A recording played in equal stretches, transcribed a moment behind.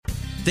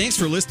Thanks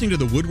for listening to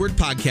the Woodward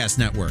Podcast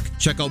Network.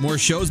 Check out more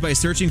shows by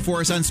searching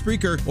for us on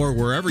Spreaker or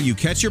wherever you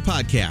catch your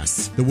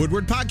podcasts. The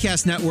Woodward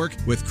Podcast Network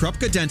with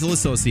Krupka Dental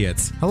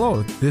Associates.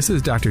 Hello, this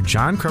is Dr.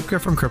 John Krupka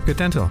from Krupka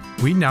Dental.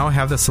 We now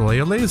have the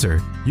Soleil laser.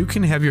 You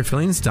can have your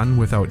fillings done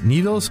without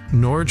needles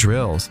nor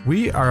drills.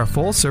 We are a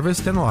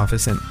full-service dental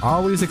office and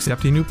always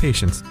accepting new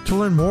patients. To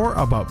learn more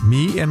about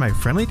me and my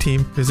friendly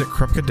team, visit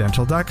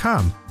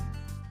krupkadental.com.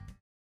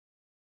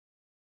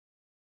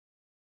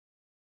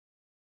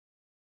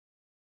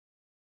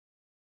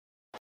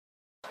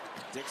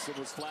 Dixon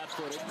was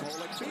flat-footed.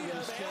 Kolek beat him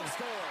and scored.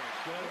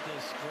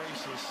 Goodness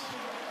gracious.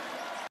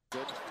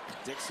 Good.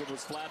 Dixon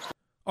was flat-footed.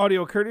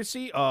 Audio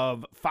courtesy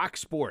of Fox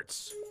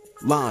Sports.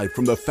 Live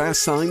from the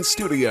Fast Sign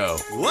Studio.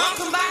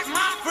 Welcome back,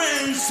 my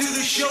friends, to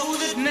the show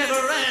that never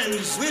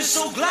ends. We're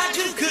so glad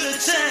you could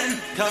attend.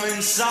 Come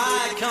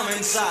inside, come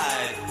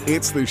inside.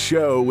 It's the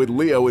show with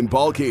Leo and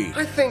Balky.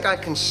 I think I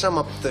can sum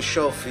up the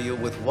show for you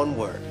with one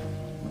word.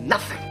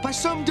 Nothing. By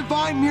some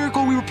divine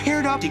miracle, we were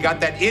paired up. You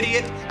got that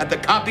idiot at the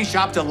copy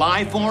shop to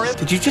lie for it?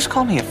 Did you just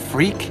call me a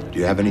freak? Do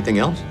you have anything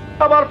else?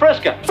 How about a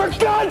Fresca? For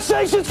God's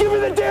sakes, just give me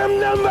the damn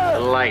number!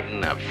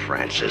 Lighten up,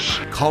 Francis.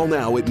 Call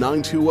now at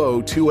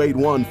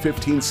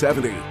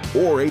 920-281-1570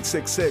 or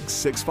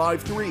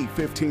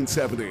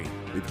 866-653-1570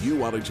 if you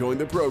want to join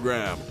the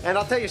program. And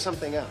I'll tell you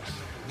something else.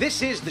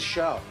 This is the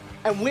show,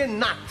 and we're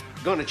not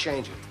going to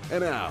change it.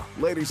 And now,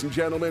 ladies and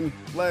gentlemen,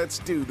 let's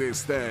do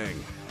this thing.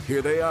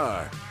 Here they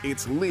are.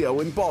 It's Leo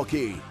and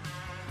Balky.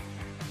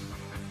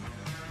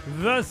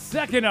 The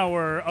second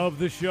hour of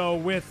the show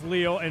with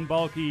Leo and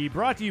Balky,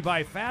 brought to you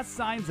by Fast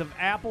Signs of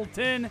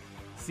Appleton.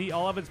 See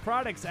all of its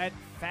products at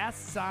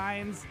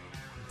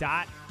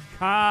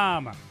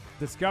fastsigns.com.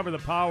 Discover the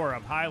power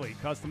of highly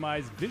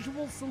customized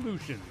visual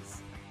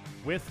solutions.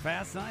 With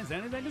Fast Signs,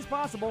 anything is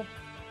possible.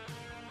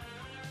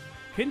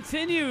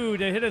 Continue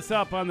to hit us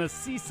up on the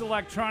Cease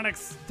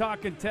Electronics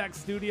Talk and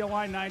Text studio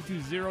line,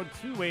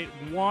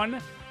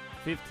 920-281-1570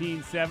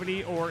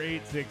 or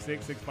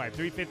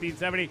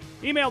 866-653-1570.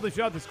 Email the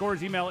show at the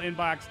Score's email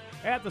inbox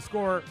at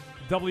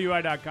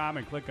thescorewi.com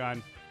and click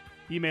on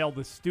Email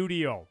the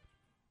Studio.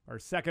 Our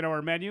second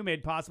hour menu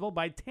made possible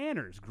by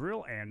Tanner's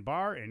Grill and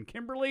Bar in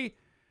Kimberly.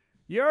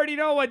 You already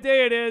know what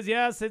day it is.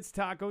 Yes, it's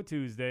Taco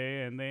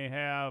Tuesday, and they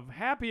have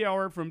happy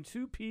hour from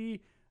 2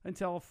 p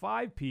until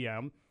 5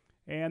 p.m.,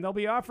 and they'll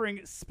be offering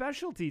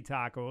specialty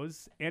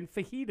tacos and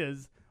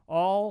fajitas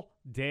all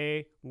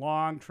day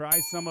long.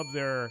 Try some of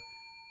their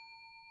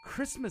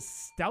Christmas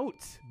stout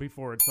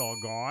before it's all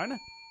gone.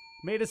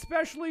 Made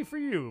especially for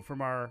you from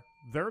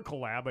their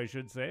collab, I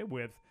should say,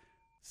 with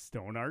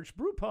Stone Arch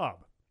Brew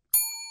Pub.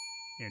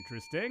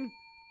 Interesting.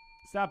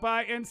 Stop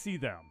by and see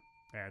them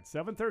at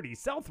 730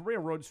 South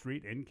Railroad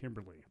Street in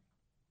Kimberly.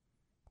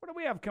 What do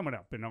we have coming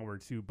up in hour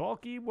two,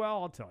 Balky?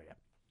 Well, I'll tell you.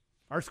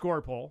 Our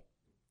score poll.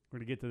 We're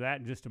going to get to that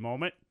in just a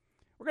moment.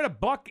 We're going to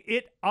buck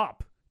it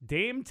up.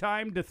 Dame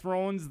Time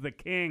dethrones the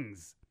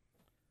Kings.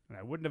 And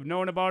I wouldn't have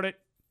known about it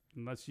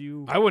unless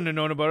you... I wouldn't have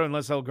known about it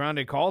unless El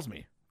Grande calls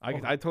me.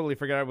 I totally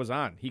forgot I was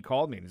on. He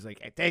called me and he's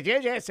like, did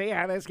you just see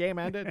how this game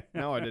ended?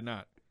 No, I did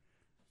not.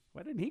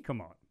 Why didn't he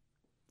come on?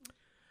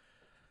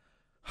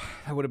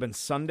 That would have been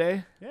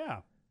Sunday.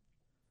 Yeah.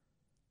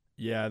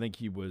 Yeah, I think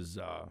he was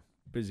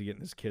busy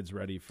getting his kids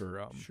ready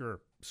for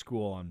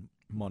school on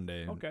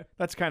Monday. Okay.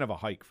 That's kind of a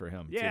hike for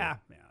him, too. Yeah,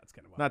 that's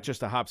kind of a Not hike.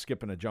 Just a hop,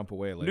 skip, and a jump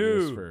away. Like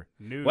No.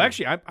 Well,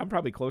 actually, I'm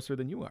probably closer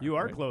than you are. You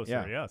are right?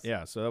 closer, yes.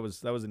 Yeah, so that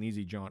was an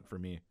easy jaunt for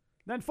me.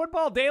 Then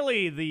Football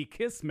Daily, the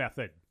KISS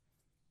method.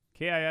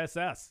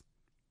 KISS.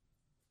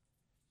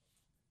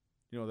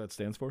 You know what that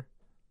stands for?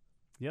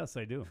 Yes,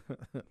 I do.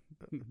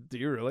 Do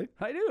you really?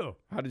 I do.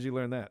 How did you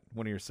learn that?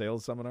 One of your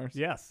sales seminars?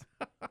 Yes.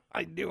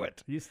 I knew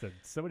it.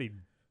 Somebody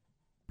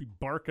be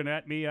barking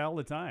at me all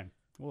the time.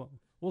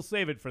 We'll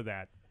save it for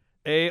that.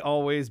 A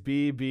always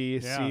B,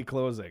 B, C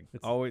closing.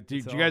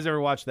 Did you guys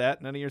ever watch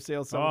that? None of your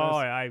sales seminars? Oh,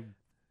 I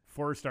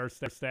forced our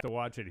staff to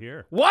watch it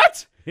here.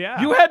 What? Yeah.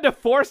 You had to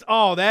force?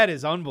 Oh, that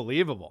is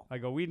unbelievable. I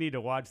go, we need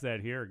to watch that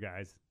here,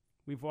 guys.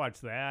 We've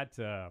watched that.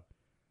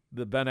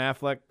 The Ben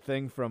Affleck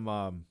thing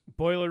from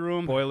Boiler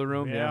Room.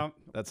 Yeah.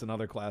 That's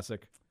another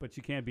classic. But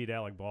you can't beat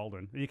Alec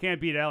Baldwin. You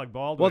can't beat Alec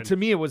Baldwin. Well, to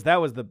me, that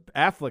was the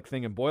Affleck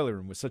thing in Boiler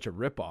Room was such a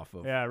ripoff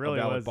of, it really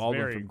of Alec was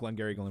Baldwin from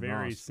Glengarry Glen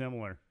very Ross.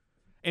 similar.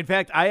 In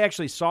fact, I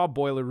actually saw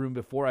Boiler Room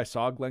before I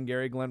saw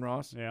Glengarry Glen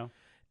Ross. Yeah.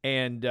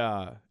 And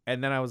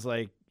then I was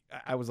like,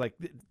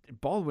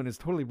 Baldwin is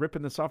totally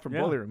ripping this off from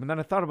Boiler Room. And then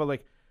I thought about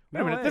wait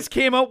a minute, this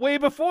came out way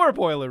before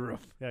Boiler Room.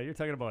 Yeah, you're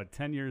talking about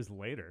 10 years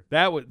later.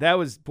 That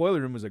was Boiler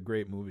Room was a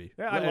great movie.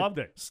 Yeah, I loved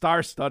it.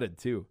 Star-studded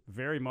too.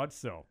 Very much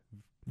so.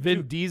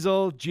 Vin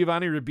Diesel,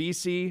 Giovanni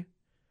Ribisi,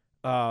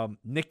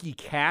 Nicky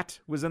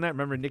Cat was in that.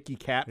 Remember Nicky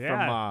Cat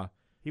from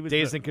he was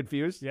Dazed and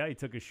Confused? Yeah, he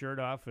took his shirt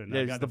off and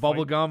got the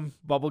bubble gum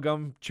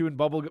chewing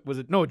bubble. Was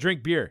it? No,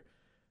 drink beer.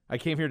 I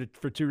came here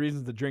for two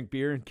reasons: to drink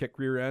beer and kick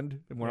rear end,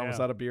 and we're almost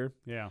out of beer.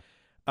 Yeah.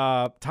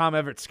 Tom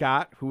Everett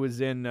Scott, who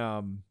was in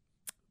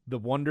the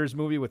Wonders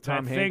movie with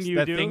Tom Hanks.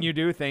 Thing You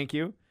Do. Thank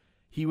you.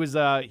 He was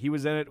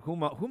in it. Who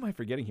am I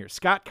forgetting here?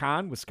 Scott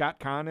Conn. Was Scott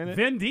Conn in it?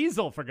 Vin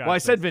Diesel, for God's Well, I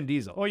said sakes. Vin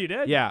Diesel. Oh, you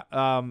did? Yeah.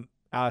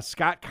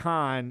 Scott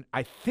Conn,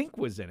 I think,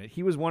 was in it.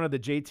 He was one of the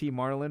JT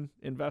Marlin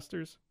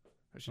investors.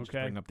 I should just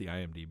bring up the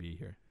IMDb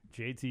here.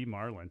 JT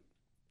Marlin.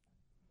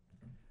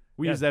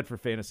 We used that for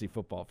fantasy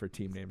football for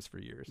team names for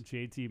years.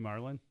 JT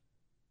Marlin.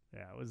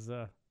 Yeah, it was.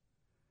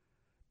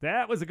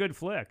 That was a good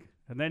flick.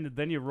 And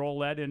then you roll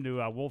that into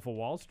Wolf of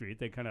Wall Street.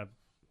 They kind of.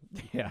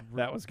 Yeah,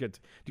 that was good.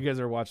 Do you guys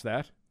ever watch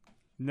that?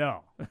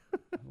 No, a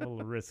little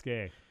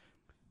risque.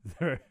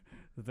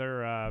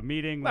 They're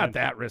meeting. Not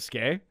that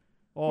risque.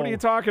 Oh, what are you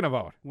talking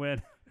about?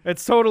 When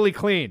it's totally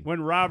clean.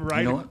 When Rob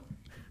Ryder. You know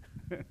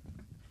what?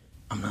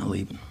 I'm not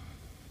leaving.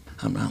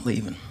 I'm not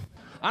leaving.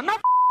 I'm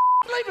not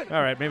leaving.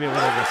 All right, maybe a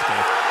little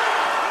risque.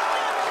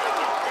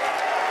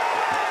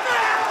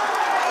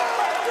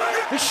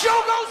 The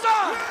show goes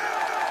on.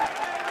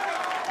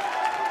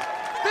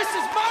 This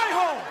is my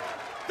home.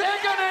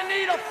 They're gonna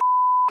need a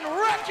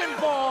wrecking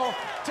ball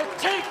to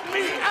take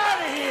me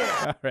out of here.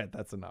 All right,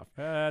 that's enough.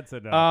 That's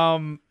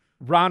enough.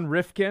 Ron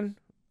Rifkin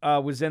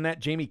was in that.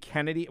 Jamie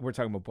Kennedy. We're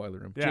talking about Boiler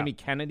Room. Yeah. Jamie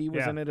Kennedy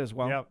was in it as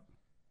well. Yep.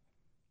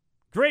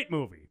 Great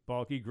movie,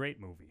 Balky. Great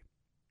movie.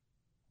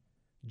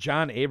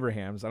 John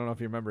Abrahams. I don't know if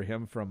you remember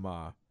him from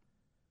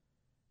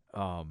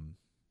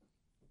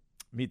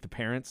Meet the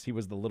Parents. He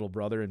was the little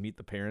brother in Meet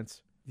the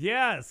Parents.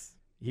 Yes.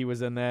 He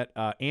was in that.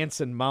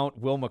 Anson Mount,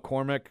 Will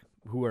McCormick,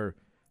 who are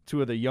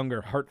two of the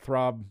younger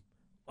heartthrob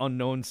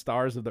unknown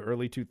stars of the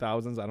early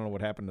 2000s. I don't know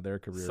what happened to their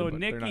career. So but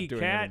they're not Nicky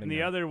doing Cat anything and the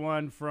now. other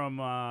one from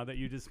that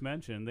you just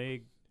mentioned,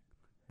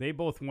 they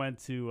both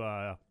went to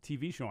a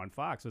TV show on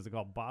Fox. Was it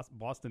called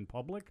Boston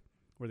Public,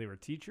 where they were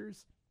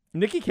teachers?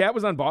 Nicky Cat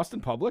was on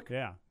Boston Public?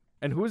 Yeah.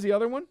 And who was the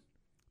other one?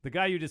 The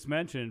guy you just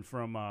mentioned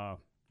from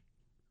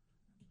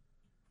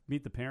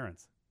Meet the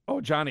Parents.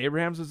 Oh, John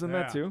Abrahams was in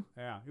that too?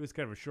 Yeah. He was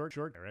kind of a short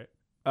guy,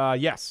 right?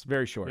 Yes,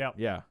 very short. Yep.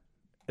 Yeah.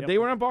 Yep. They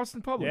were on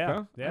Boston Public, Yeah,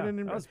 huh? yeah. I didn't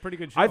even, That was a pretty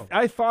good show.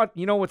 I thought,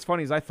 you know what's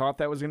funny is I thought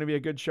that was going to be a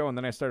good show, and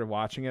then I started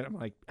watching it. I'm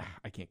like,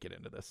 I can't get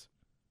into this.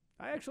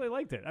 I actually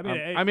liked it. I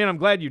mean, I'm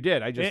glad you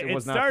did. It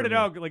was not for started me.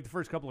 out like the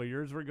first couple of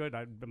years were good.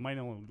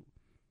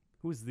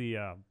 Who's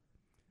the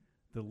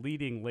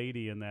leading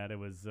lady in that? It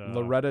was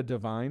Loretta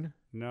Devine.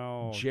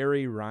 No,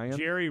 Jerry Ryan.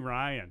 Jerry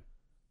Ryan.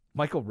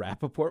 Michael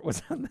Rappaport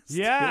was on this.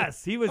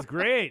 Yes, he was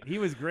great. He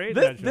was great.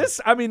 in that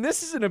show.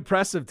 This is an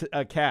impressive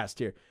cast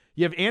here.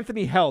 You have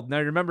Anthony Held.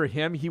 Now remember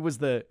him? He was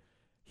Hannibal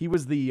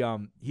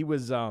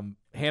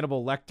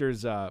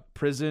Lecter's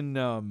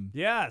prison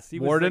yes,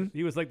 warden.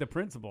 He was like the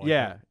principal.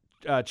 Yeah.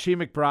 Chi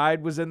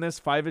McBride was in this.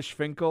 Five-ish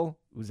Finkel,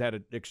 who's had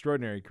an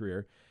extraordinary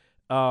career.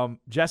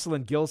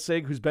 Jessalyn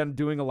Gilsig, who's been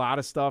doing a lot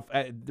of stuff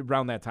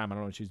around that time. I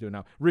don't know what she's doing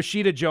now.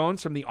 Rashida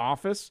Jones from The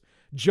Office.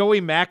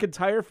 Joey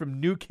McIntyre from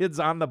New Kids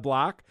on the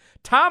Block.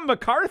 Tom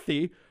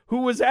McCarthy, who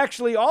was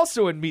actually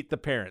also in Meet the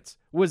Parents,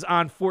 was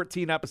on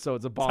 14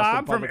 episodes of Boston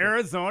Tom Public. from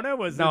Arizona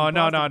was No. in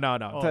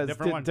Boston? Oh,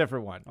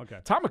 different one. Okay.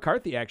 Tom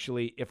McCarthy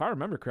actually, if I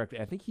remember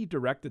correctly, I think he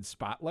directed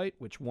Spotlight,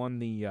 which won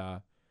the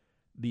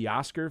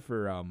Oscar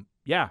for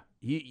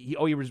he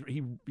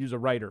was a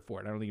writer for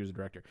it. I don't think he was a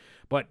director.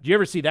 But do you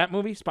ever see that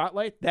movie,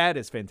 Spotlight? That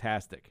is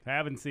fantastic.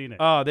 Haven't seen it.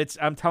 Oh,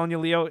 I'm telling you,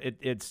 Leo,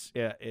 it's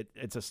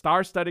a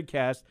star-studded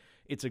cast.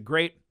 It's a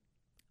great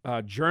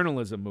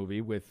journalism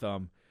movie with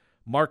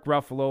Mark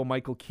Ruffalo,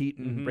 Michael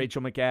Keaton,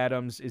 Rachel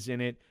McAdams is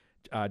in it.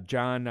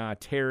 John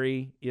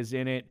Terry is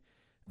in it.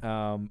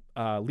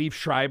 Liev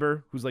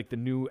Schreiber, who's like the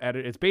new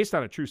editor. It's based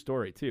on a true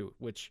story too,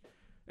 which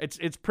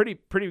it's pretty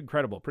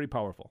incredible, pretty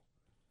powerful.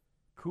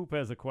 Coop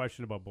has a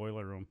question about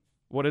Boiler Room.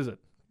 What is it?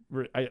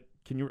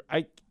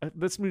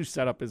 This new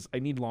setup is I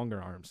need longer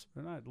arms.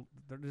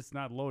 They're just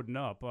not loading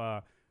up.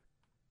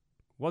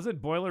 Was it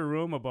Boiler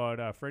Room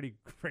about Freddy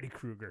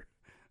Krueger?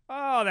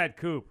 Oh, that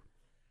Coop.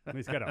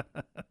 He's got a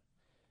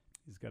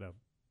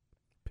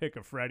pic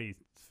of Freddy's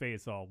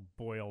face all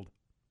boiled.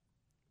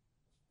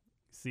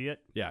 See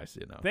it? Yeah, I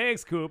see it now.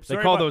 Thanks, Coop. They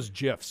call those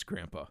GIFs,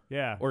 Grandpa.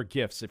 Yeah. Or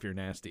GIFs if you're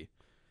nasty.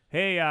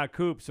 Hey,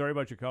 Coop, sorry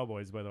about your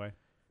Cowboys, by the way.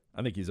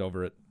 I think he's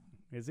over it.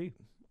 Is he?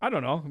 I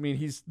don't know. I mean,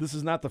 this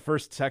is not the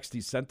first text he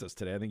sent us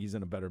today. I think he's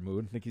in a better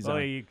mood. I think he's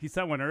he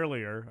sent one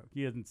earlier.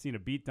 He hasn't seen a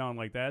beatdown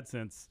like that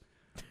since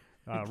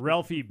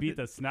Ralphie beat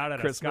the snot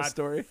out of Scott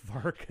Story.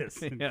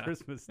 Farkas in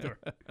Christmas Story.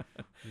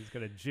 He's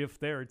got a GIF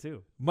there,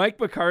 too. Mike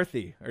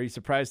McCarthy, are you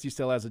surprised he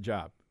still has a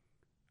job?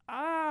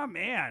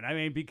 Man. I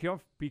mean, be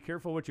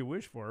careful what you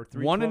wish for.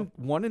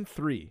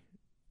 1-3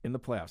 in the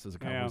playoffs as a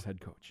Cowboys head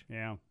coach.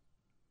 Yeah.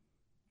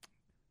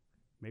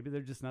 Maybe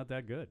they're just not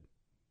that good.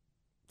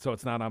 So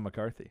it's not on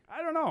McCarthy.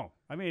 I don't know.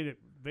 I mean,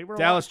 they were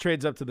Dallas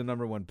trades up to the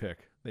number 1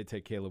 pick. They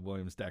take Caleb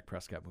Williams. Dak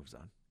Prescott moves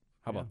on.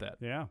 How about that?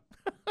 Yeah.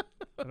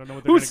 I don't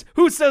know what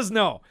Who says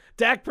no?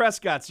 Dak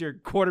Prescott's your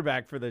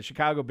quarterback for the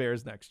Chicago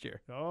Bears next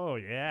year. Oh,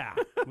 yeah.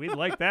 We'd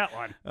like that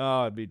one.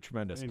 Oh, it'd be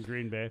tremendous. In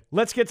Green Bay.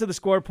 Let's get to the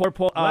score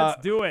poll.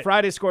 Let's do it.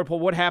 Friday's score poll.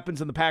 What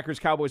happens in the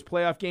Packers-Cowboys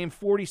playoff game?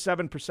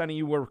 47% of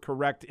you were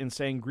correct in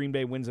saying Green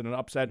Bay wins in an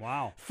upset.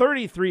 Wow.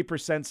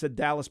 33% said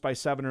Dallas by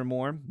 7 or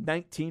more.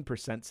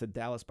 19% said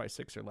Dallas by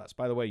 6 or less.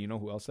 By the way, you know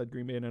who else said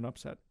Green Bay in an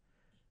upset?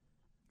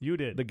 You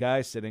did. The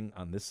guy sitting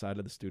on this side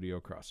of the studio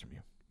across from you.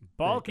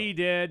 Balky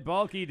did.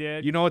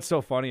 You know what's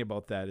so funny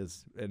about that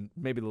is, and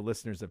maybe the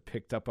listeners have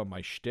picked up on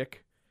my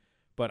shtick,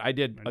 but I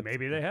did.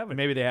 Maybe they haven't.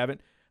 Maybe they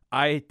haven't.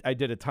 I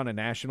did a ton of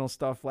national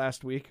stuff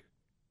last week,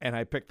 and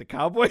I picked the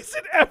Cowboys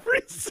in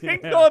every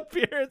single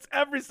appearance,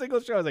 every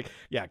single show. I was like,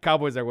 yeah,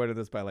 Cowboys are winning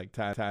this by like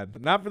 10.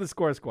 But not for the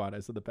score squad. I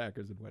said the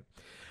Packers would win.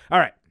 All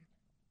right.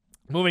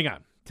 Moving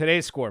on.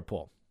 Today's score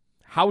poll.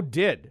 How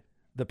did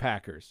the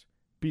Packers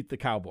beat the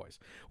Cowboys?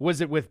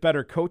 Was it with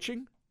better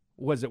coaching?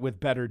 Was it with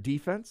better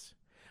defense?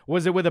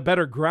 Was it with a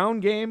better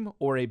ground game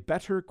or a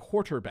better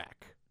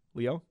quarterback?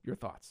 Leo, your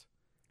thoughts.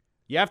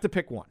 You have to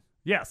pick one.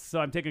 Yes, so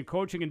I'm taking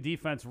coaching and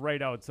defense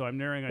right out, so I'm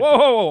narrowing it.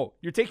 Whoa.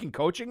 You're taking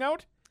coaching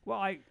out?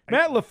 Well,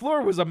 Matt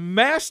LaFleur was a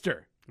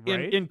master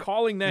in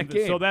calling that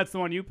game. So that's the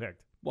one you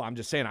picked. Well, I'm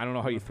just saying, I don't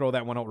know how you throw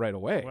that one out right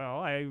away. Well,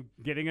 I'm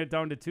getting it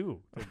down to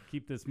 2 to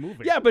keep this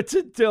moving. Yeah, but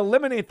to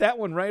eliminate that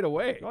one right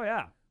away. Oh,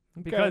 yeah.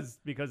 Because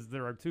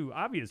there are 2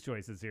 obvious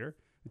choices here.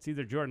 It's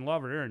either Jordan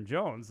Love or Aaron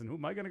Jones, and who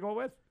am I going to go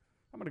with?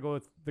 I'm going to go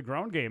with the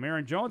ground game,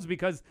 Aaron Jones,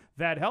 because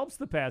that helps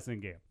the passing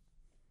game.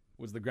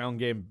 Was the ground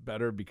game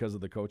better because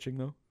of the coaching,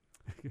 though?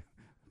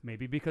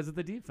 Maybe because of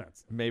the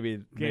defense.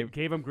 Maybe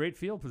gave him great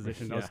field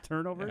position. Those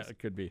turnovers. Yeah, it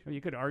could be.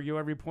 You could argue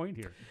every point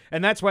here.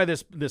 And that's why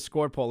this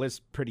score poll is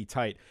pretty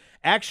tight.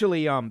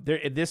 Actually,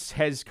 this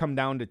has come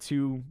down to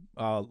 2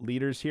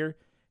 leaders here,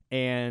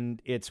 and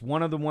it's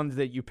one of the ones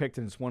that you picked,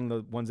 and it's one of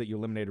the ones that you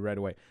eliminated right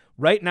away.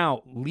 Right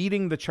now,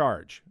 leading the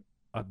charge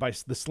by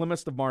the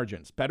slimmest of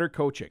margins, better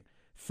coaching.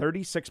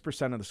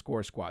 36% of the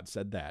score squad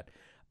said that.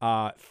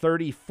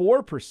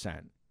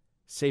 34%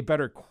 say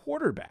better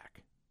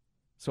quarterback.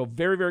 So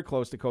very, very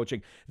close to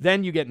coaching.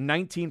 Then you get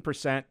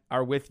 19%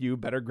 are with you,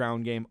 better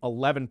ground game.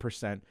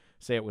 11%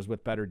 say it was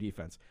with better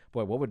defense.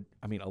 Boy,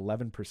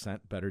 11%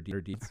 better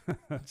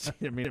defense.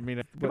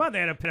 Come on, they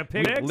had a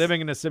pick six. Living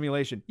in a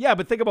simulation. Yeah,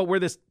 but think about where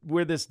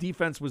this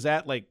defense was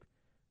at like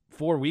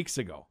 4 weeks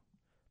ago.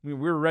 I mean,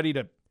 we were ready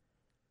to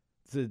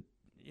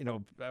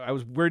I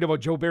was worried about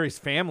Joe Barry's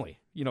family,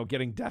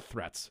 getting death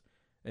threats.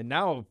 And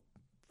now,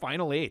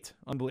 Final 8,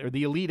 unbelievable.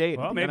 The Elite 8.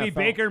 Well, maybe NFL.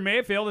 Baker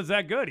Mayfield is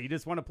that good. He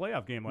just won a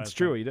playoff game last time. It's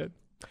true, he did.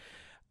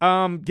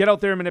 Get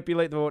out there and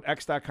manipulate the vote,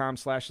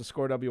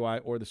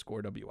 x.com/thescorewi or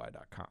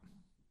thescorewi.com.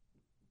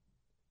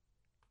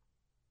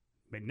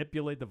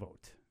 Manipulate the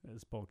vote,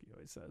 as Balky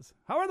always says.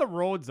 How are the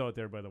roads out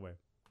there, by the way?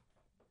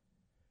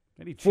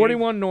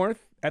 41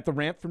 north at the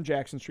ramp from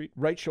Jackson Street.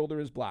 Right shoulder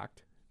is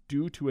blocked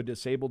due to a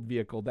disabled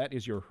vehicle. That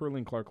is your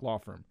Hurling Clark Law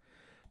Firm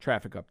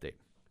traffic update.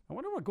 I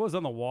wonder what goes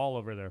on the wall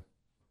over there.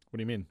 What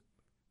do you mean?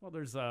 Well,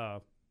 there's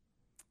an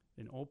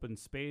open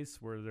space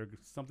where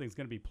something's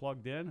going to be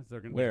plugged in. Is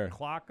there going to be a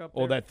clock up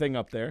there? Oh, that thing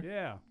up there?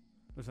 Yeah.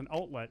 There's an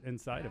outlet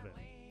inside of it.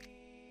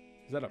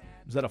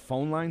 Is that a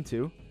phone line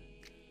too?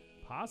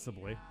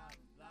 Possibly.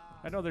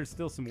 I know there's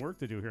still some work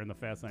to do here in the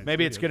Fast 9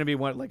 Maybe studios. It's going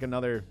to be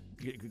another,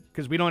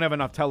 because we don't have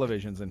enough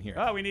televisions in here.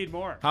 Oh, we need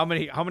more. How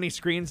many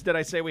screens did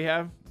I say we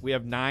have? We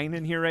have 9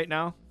 in here right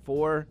now.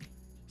 4,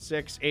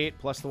 6, 8,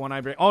 plus the one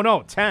I bring. Oh,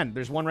 no, 10.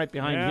 There's one right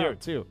behind here,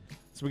 too.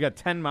 So we got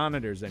 10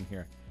 monitors in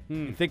here.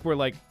 You think we're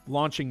like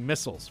launching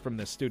missiles from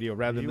this studio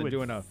rather than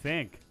doing a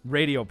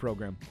radio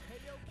program.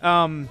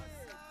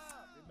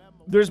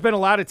 There's been a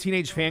lot of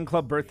Teenage Fan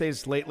Club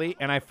birthdays lately,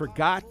 and I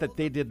forgot that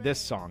they did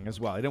this song as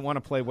well. I didn't want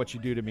to play What You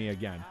Do to Me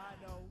again.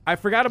 I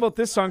forgot about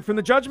this song from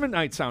the Judgment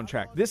Night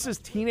soundtrack. This is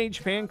Teenage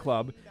Fan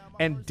Club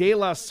and De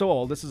La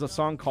Soul. This is a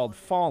song called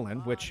Fallen,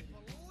 which,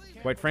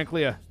 quite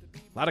frankly, a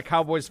lot of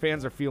Cowboys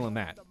fans are feeling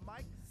that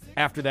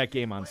after that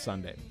game on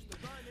Sunday.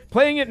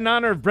 Playing it in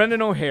honor of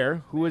Brendan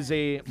O'Hare, who is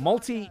a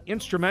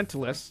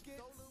multi-instrumentalist,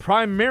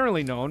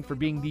 primarily known for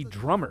being the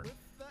drummer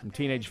from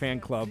Teenage Fan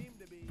Club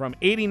from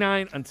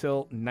 89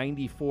 until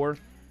 94.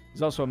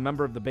 He's also a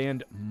member of the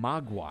band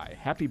Mogwai.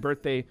 Happy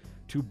birthday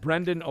to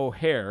Brendan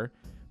O'Hare,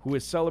 who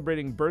is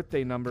celebrating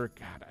birthday number.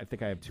 God, I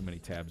think I have too many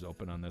tabs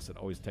open on this. It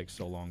always takes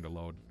so long to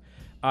load.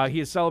 He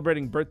is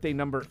celebrating birthday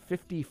number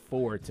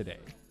 54 today.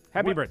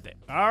 Happy birthday.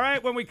 All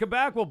right, when we come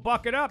back, we'll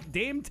buck it up.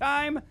 Dame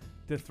time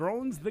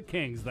dethrones the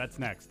Kings. That's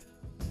next.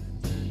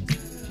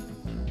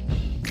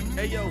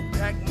 Hey, yo,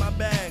 pack my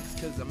bags,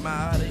 cause I'm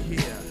out of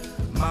here.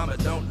 Mama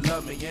don't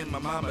love me and my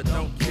mama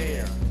don't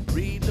care.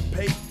 Read the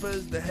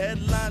papers, the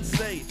headlines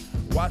say,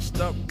 washed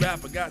up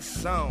rapper got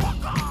song.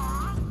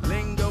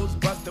 Lingo's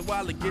busted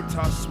while the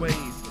guitar sways.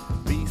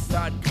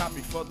 B-side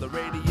copy for the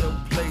radio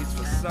plays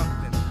for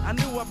something. I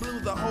knew I blew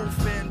the whole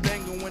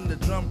fandango when the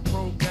drum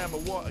programmer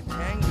wore a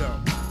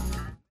Kango.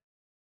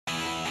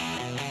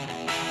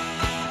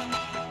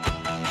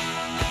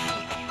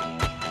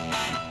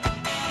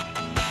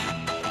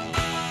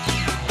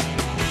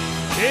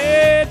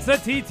 Yeah! It's a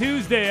Tea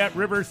Tuesday at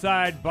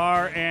Riverside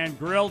Bar and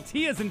Grill.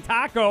 Tea is in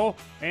taco,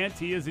 and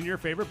tea is in your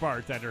favorite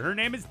bartender. Her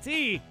name is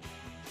Tea.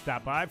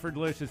 Stop by for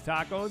delicious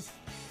tacos.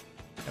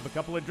 Have a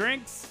couple of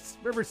drinks.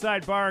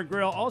 Riverside Bar and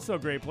Grill, also a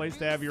great place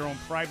to have your own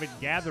private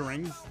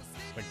gatherings,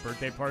 like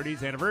birthday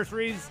parties,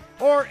 anniversaries,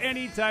 or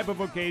any type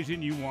of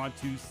occasion you want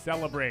to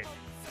celebrate.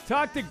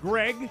 Talk to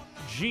Greg,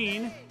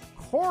 Jean,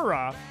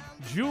 Cora,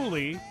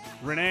 Julie,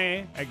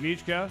 Renee,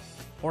 Agnieszka,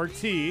 or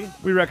T.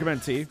 We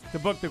recommend T. To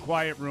book the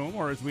Quiet Room,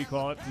 or as we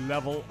call it,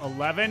 Level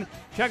 11.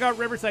 Check out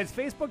Riverside's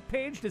Facebook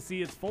page to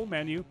see its full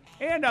menu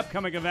and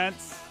upcoming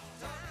events.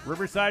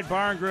 Riverside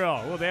Bar and Grill.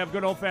 Well, they have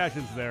good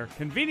old-fashions there.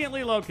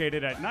 Conveniently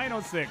located at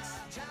 906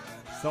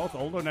 South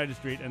Old Oneida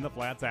Street in the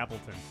Flats,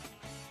 Appleton.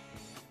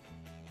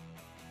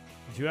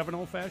 Did you have an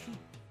old-fashioned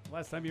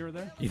last time you were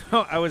there? You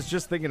know, I was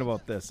just thinking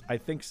about this. I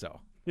think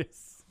so.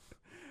 Yes.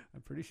 I'm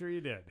pretty sure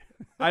you did.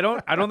 I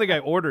don't think I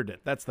ordered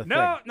it. That's the thing.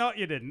 No,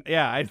 you didn't.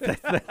 Yeah,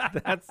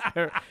 that's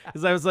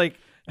because I was like,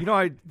 you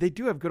know, they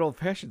do have good old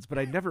fashions, but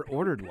I never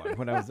ordered one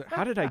when I was there.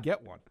 How did I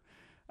get one?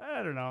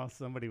 I don't know.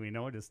 Somebody we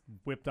know just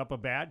whipped up a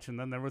batch, and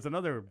then there was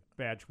another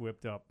batch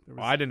whipped up.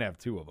 I didn't have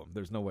two of them.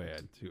 There's no way I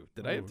had two.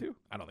 Did I have two?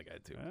 I don't think I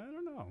had two. I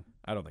don't know.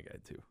 I don't think I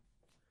had two.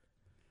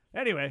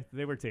 Anyway,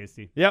 they were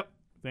tasty. Yep.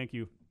 Thank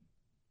you.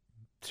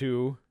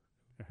 To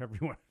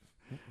everyone.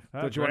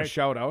 Don't you want to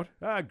shout out?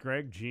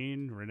 Greg,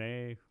 Jean,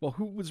 Renee. Well,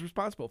 who was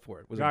responsible for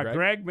it? Was it Greg?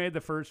 Greg? Made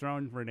the first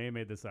round. Renee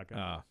made the second.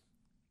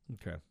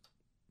 Okay.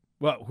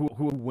 Well,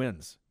 who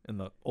wins in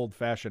the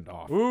old-fashioned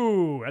off?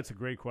 Ooh, that's a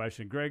great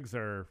question. Greg's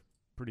are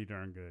pretty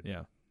darn good.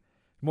 Yeah.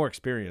 More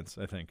experience,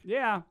 I think.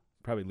 Yeah.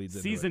 Probably leads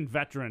into seasoned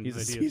veteran. He's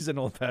a seasoned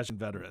old-fashioned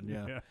veteran.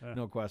 Yeah.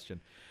 No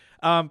question.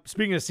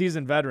 Speaking of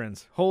seasoned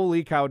veterans,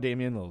 holy cow,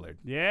 Damian Lillard.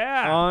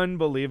 Yeah.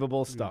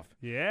 Unbelievable stuff.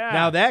 Yeah.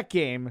 Now, that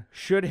game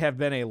should have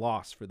been a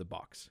loss for the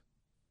Bucks.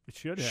 It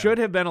should have. Should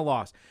have been a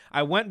loss.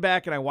 I went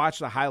back and I watched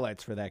the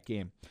highlights for that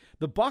game.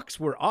 The Bucks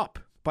were up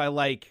by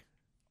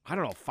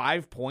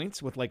 5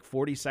 points with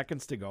 40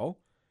 seconds to go.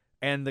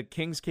 And the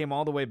Kings came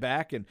all the way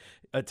back, and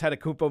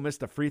Antetokounmpo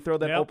missed a free throw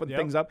that opened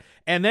things up.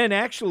 And then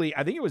actually,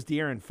 I think it was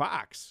De'Aaron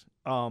Fox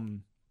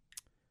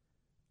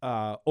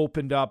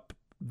opened up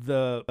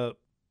the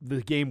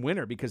game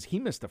winner because he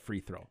missed a free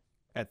throw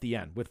at the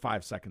end with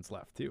 5 seconds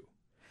left too.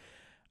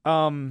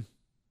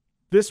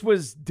 This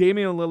was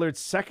Damian Lillard's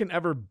second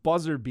ever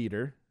buzzer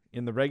beater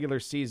in the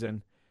regular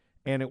season,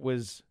 and it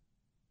was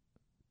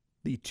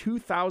the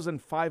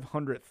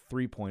 2,500th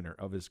three-pointer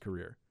of his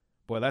career.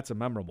 Boy, that's a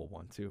memorable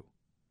one too.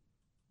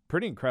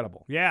 Pretty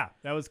incredible. Yeah,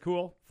 that was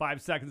cool.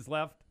 5 seconds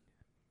left.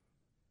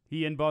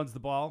 He inbounds the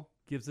ball,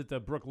 gives it to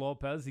Brook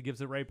Lopez. He gives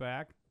it right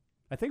back.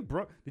 I think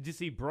did you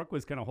see Brook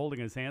was kind of holding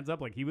his hands up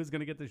like he was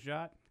going to get the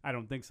shot? I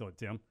don't think so,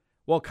 Tim.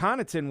 Well,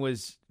 Connaughton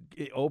was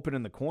open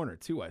in the corner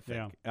too, I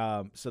think.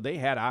 Yeah. So they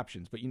had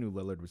options, but you knew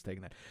Lillard was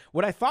taking that.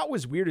 What I thought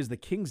was weird is the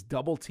Kings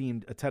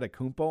double-teamed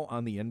Antetokounmpo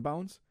on the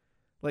inbounds.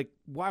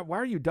 Why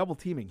are you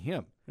double-teaming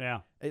him?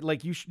 Yeah.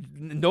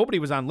 Nobody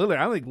was on Lillard.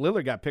 I don't think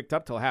Lillard got picked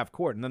up till half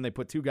court, and then they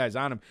put two guys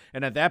on him.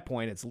 And at that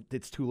point,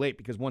 it's too late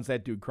because once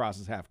that dude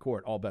crosses half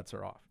court, all bets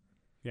are off.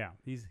 Yeah.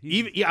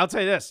 I'll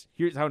tell you this.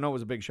 Here's how I know it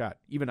was a big shot.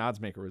 Even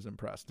Oddsmaker was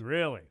impressed.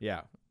 Really?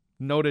 Yeah.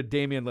 Noted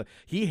Damian Lillard.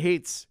 He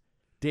hates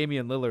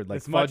Damian Lillard like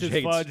as much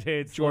as Fudge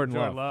hates Jordan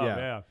Love.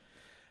 Yeah.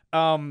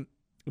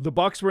 The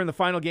Bucks were in the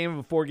final game of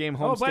a 4-game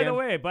homestand.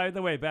 Oh, by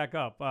the way, back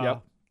up.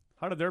 Yep.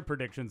 How did their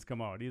predictions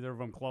come out? Either of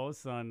them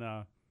close on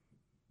the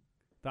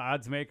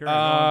Oddsmaker?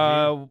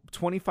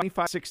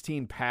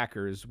 25-16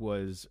 Packers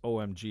was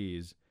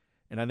OMG's,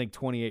 and I think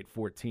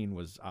 28-14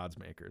 was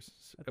Oddsmakers.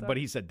 But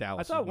he said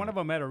Dallas. I thought one of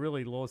them had a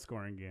really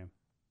low-scoring game.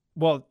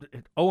 Well,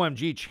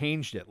 OMG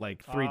changed it 3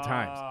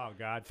 times. Oh,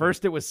 gotcha.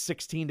 First it was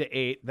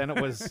 16-8, then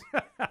it was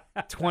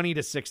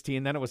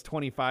 20-16, then it was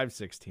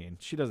 25-16.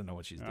 She doesn't know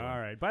what she's doing. All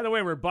right. By the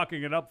way, we're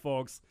bucking it up,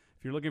 folks.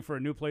 If you're looking for a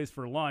new place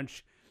for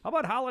lunch, how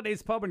about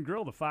Holidays Pub and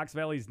Grill, the Fox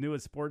Valley's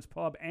newest sports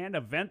pub and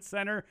event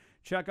center?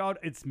 Check out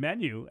its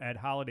menu at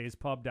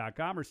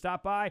holidayspub.com or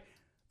stop by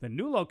the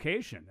new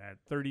location at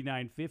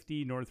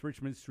 3950 North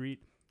Richmond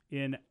Street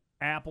in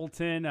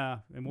Appleton.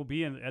 And we'll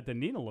be at the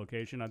Neenah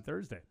location on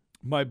Thursday.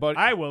 My buddy,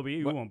 I will be.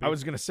 You won't be. I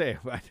was going to say,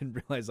 I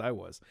didn't realize I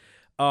was.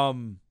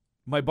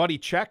 My buddy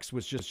Chex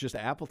was just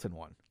the Appleton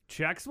one.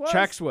 Chex was?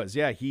 Chex was,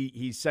 yeah.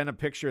 He sent a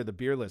picture of the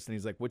beer list, and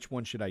he's like, which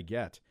one should I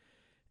get?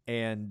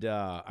 And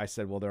I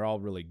said, well, they're all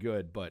really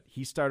good. But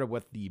he started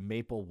with the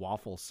maple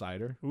waffle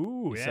cider.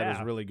 Ooh, he said it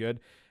was really good.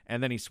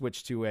 And then he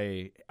switched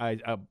to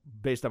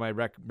based on my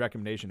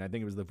recommendation, I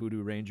think it was the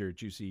Voodoo Ranger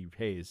Juicy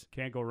Haze.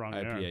 Can't go wrong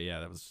there.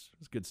 Yeah, that was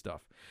good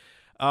stuff.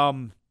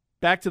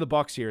 Back to the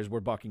Bucks here as we're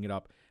bucking it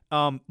up.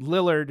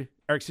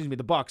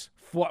 The Bucks,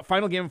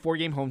 final game of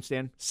 4-game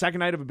homestand, second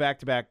night of a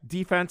back-to-back.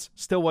 Defense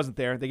still wasn't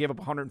there. They gave up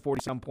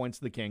 140-some points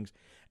to the Kings,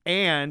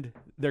 and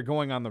they're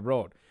going on the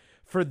road.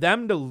 For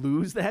them to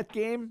lose that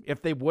game,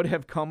 if they would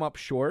have come up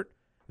short,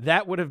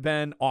 that would have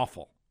been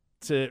awful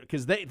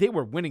because they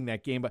were winning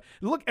that game. But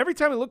look, every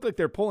time it looked like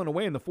they're pulling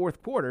away in the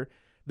fourth quarter,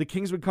 the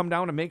Kings would come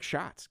down and make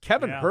shots.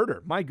 Kevin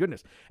Huerter, my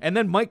goodness. And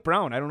then Mike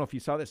Brown, I don't know if you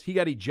saw this, he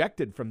got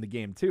ejected from the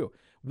game too.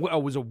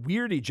 It was a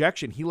weird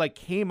ejection. He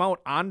came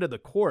out onto the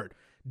court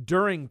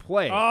during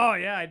play. Oh,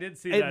 yeah, I did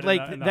see that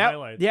in the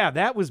highlights. Yeah,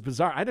 that was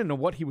bizarre. I didn't know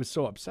what he was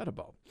so upset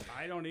about.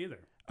 I don't either.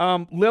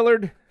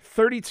 Lillard,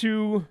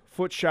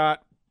 32-foot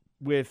shot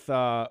with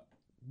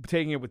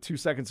taking it with 2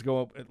 seconds to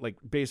go,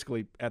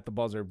 basically at the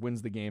buzzer,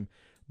 wins the game.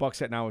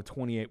 Bucks at now with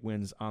 28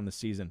 wins on the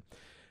season.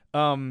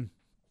 Lillard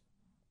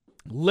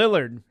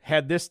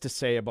had this to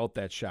say about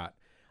that shot.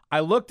 I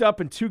looked up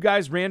and 2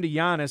 guys ran to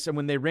Giannis, and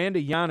when they ran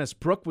to Giannis,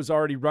 Brook was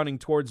already running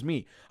towards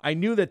me. I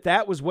knew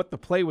that was what the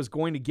play was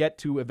going to get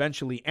to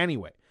eventually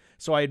anyway.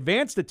 So I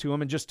advanced it to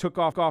him and just took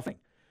off.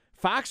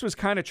 Fox was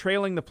kind of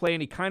trailing the play,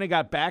 and he kind of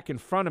got back in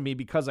front of me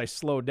because I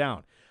slowed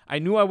down. I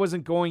knew I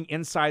wasn't going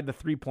inside the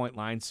three-point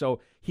line, so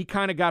he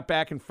kind of got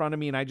back in front of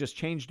me, and I just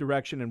changed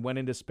direction and went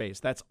into space.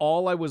 That's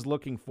all I was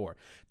looking for.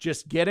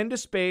 Just get into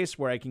space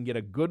where I can get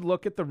a good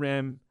look at the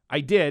rim.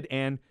 I did,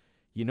 and,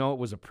 it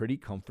was a pretty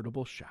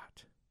comfortable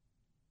shot.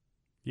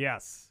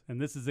 Yes,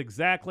 and this is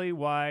exactly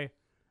why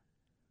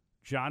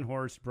John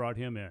Horst brought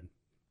him in.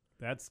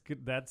 That's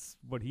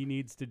what he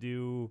needs to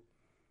do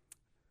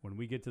when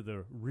we get to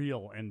the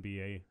real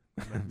NBA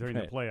during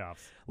the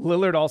playoffs.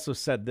 Lillard also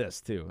said this,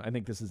 too. I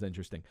think this is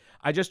interesting.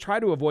 I just try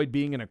to avoid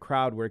being in a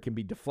crowd where it can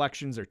be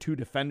deflections or 2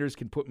 defenders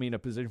can put me in a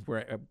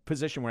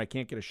position where I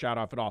can't get a shot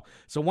off at all.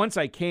 So once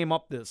I came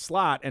up the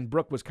slot and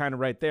Brook was kind of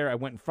right there, I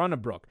went in front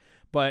of Brook.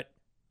 But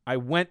I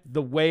went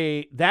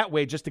that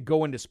way just to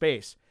go into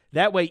space.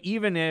 That way,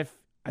 even if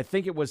I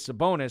think it was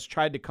Sabonis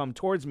tried to come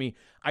towards me,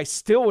 I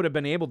still would have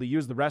been able to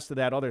use the rest of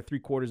that other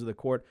 3/4 of the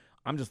court.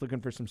 I'm just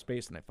looking for some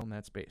space, and I found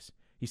that space.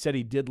 He said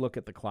he did look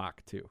at the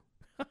clock, too.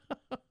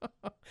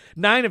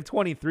 9 of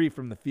 23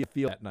 from the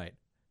field that night.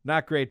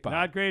 Not great,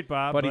 Bob.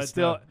 But he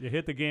still you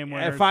hit the game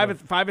winner. 5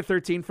 of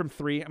 13 from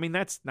 3. I mean,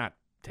 that's not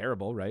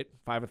terrible, right?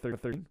 5 of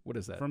 13. What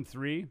is that? From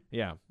 3?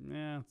 Yeah.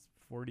 Yeah, it's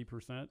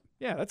 40%.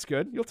 Yeah, that's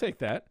good. You'll take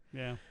that.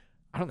 Yeah.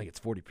 I don't think it's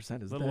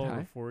 40%. Is it that high? A little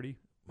over 40.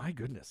 My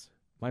goodness.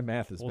 My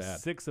math is bad.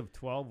 6 of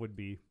 12 would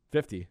be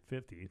 50.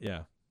 50.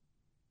 Yeah.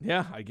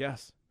 Yeah, I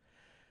guess.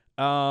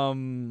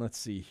 Let's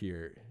see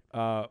here.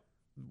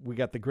 We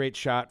got the great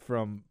shot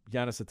from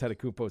Giannis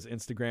Antetokounmpo's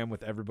Instagram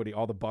with everybody,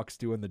 all the Bucks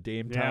doing the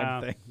Dame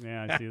time thing.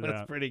 Yeah, I see that.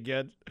 That's pretty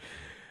good.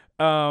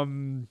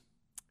 And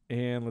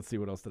let's see,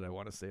 what else did I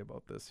want to say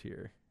about this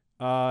here?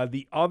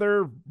 The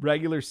other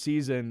regular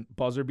season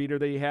buzzer beater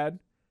that he had,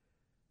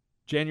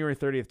 January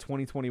 30th,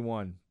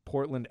 2021,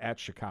 Portland at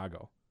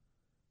Chicago.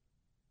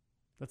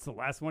 That's the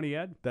last one he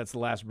had? That's the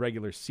last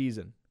regular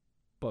season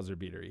buzzer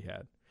beater he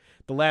had.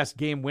 The last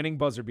game-winning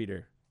buzzer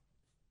beater.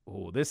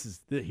 Oh,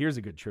 here's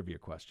a good trivia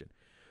question.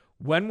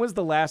 When was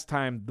the last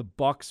time the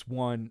Bucks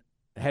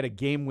had a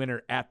game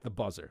winner at the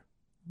buzzer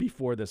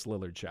before this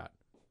Lillard shot?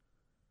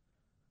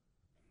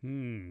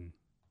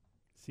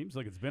 Seems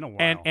like it's been a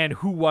while. And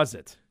who was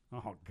it?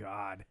 Oh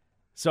God.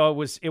 So it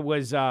was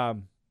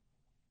 7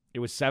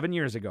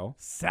 years ago.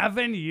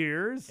 7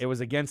 years? It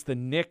was against the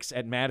Knicks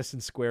at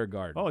Madison Square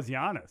Garden. Oh, it's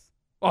Giannis.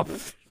 Oh,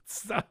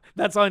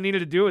 that's all I needed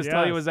to do is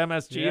tell you it was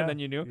MSG, and then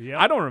you knew. Yep.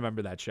 I don't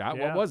remember that shot.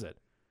 Yeah. What was it?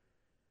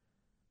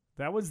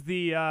 That was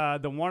the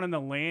one in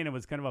the lane. It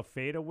was kind of a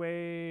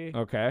fadeaway.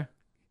 Okay.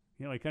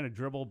 He kind of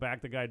dribbled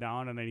back the guy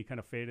down, and then he kind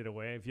of faded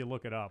away. If you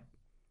look it up,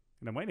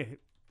 and it might have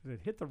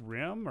hit the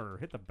rim or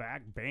hit the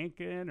back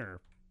banking, or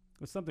it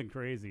was something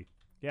crazy.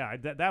 Yeah,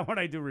 that one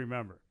I do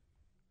remember.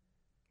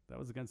 That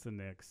was against the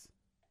Knicks.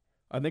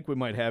 I think we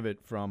might have it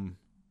from.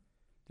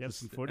 Do you have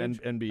some footage?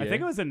 NBA. I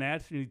think it was a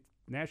nationally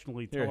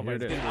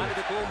televised game.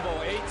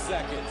 Antetokounmpo, 8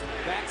 seconds.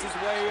 Backs his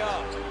way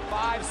up.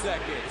 5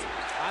 seconds.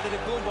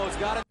 Antetokounmpo's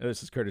got it.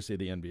 This is courtesy of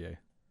the NBA.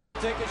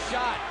 Take a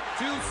shot.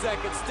 2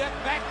 seconds. Step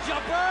back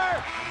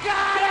jumper.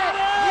 Got it!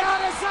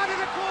 Giannis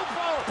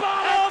Antetokounmpo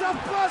at the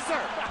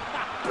buzzer.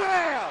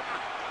 Bam!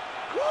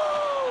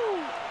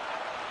 Woo!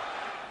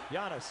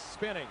 Giannis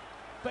spinning,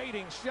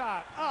 baiting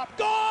shot up.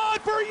 Gone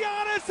for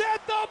Giannis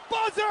at the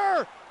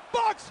buzzer.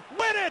 Bucks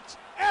win it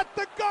at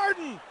the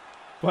Garden.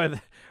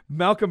 But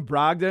Malcolm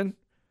Brogdon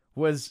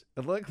was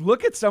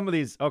look at some of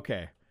these.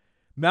 Okay,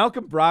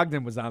 Malcolm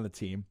Brogdon was on the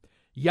team.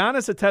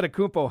 Giannis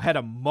Antetokounmpo had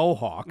a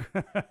mohawk.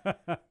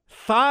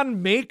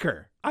 Thon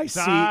Maker,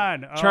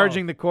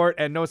 charging the court,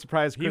 and no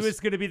surprise, he was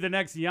going to be the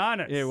next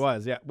Giannis. It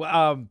was, yeah.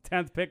 Well,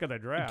 10th pick of the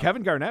draft.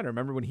 Kevin Garnett,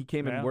 remember when he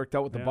came and worked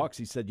out with the Bucks?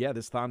 He said, "Yeah,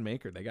 this Thon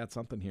Maker, they got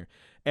something here."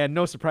 And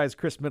no surprise,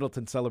 Chris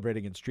Middleton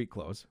celebrating in street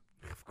clothes.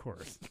 Of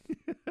course.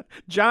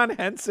 John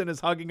Henson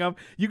is hugging him.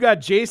 You got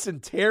Jason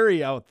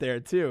Terry out there,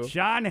 too.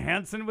 John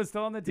Henson was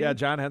still on the team? Yeah,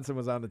 John Henson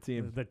was on the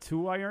team. The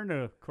 2-iron,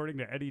 according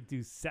to Eddie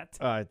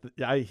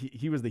Doucette.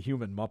 He was the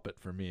human Muppet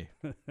for me.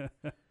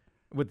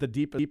 With the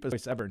deepest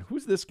voice ever. And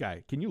who's this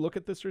guy? Can you look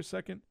at this for a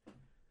second?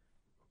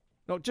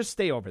 No, just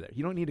stay over there.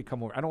 You don't need to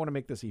come over. I don't want to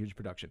make this a huge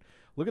production.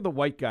 Look at the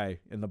white guy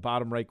in the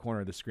bottom right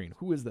corner of the screen.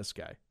 Who is this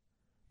guy?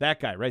 That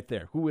guy right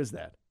there. Who is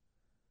that?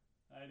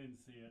 I didn't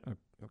see it.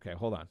 Okay,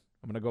 hold on.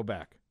 I'm going to go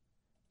back.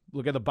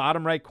 Look at the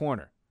bottom right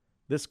corner.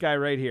 This guy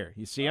right here.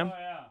 You see him? Oh,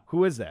 yeah.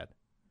 Who is that?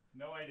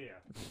 No idea.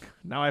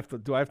 Now I have to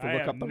look up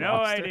the roster? No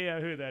idea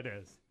who that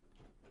is.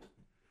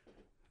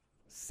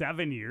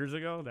 7 years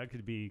ago? That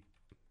could be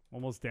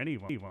almost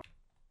anyone.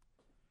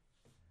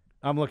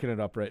 I'm looking it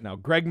up right now.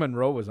 Greg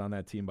Monroe was on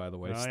that team, by the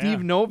way. Oh,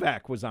 Steve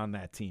Novak was on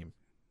that team.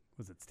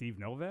 Was it Steve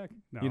Novak?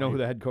 No, you know who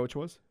the head coach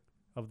was?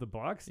 Of the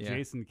Bucks? Yeah.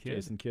 Jason Kidd.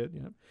 Jason Kidd,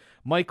 yeah.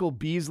 Michael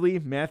Beasley,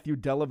 Matthew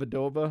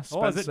Dellavedova,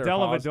 Spencer is it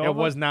Dellavedova? It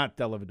was not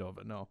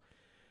Dellavedova, no.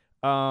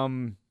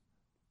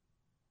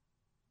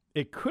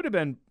 It could have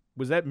been,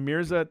 was that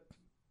Mirza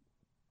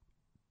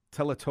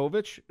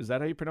Teletovic? Is that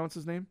how you pronounce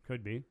his name?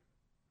 Could be.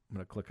 I'm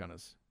going to click on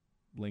his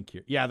link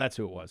here. Yeah, that's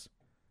who it was.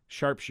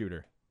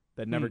 Sharpshooter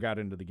that never got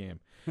into the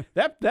game.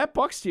 That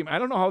Bucks team, I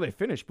don't know how they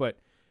finished, but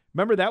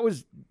remember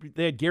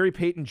they had Gary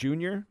Payton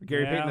Jr.,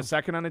 Gary Payton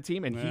II on the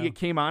team, and he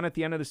came on at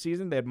the end of the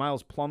season. They had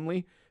Miles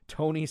Plumlee,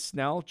 Tony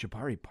Snell,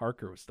 Jabari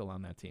Parker was still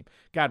on that team.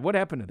 God, what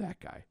happened to that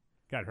guy?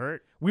 Got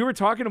hurt. We were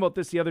talking about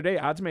this the other day,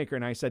 Oddsmaker,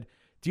 and I said,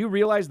 do you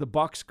realize the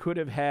Bucks could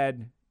have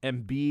had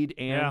Embiid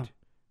and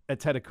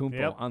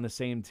Antetokounmpo on the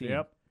same team?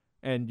 Yep.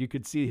 And you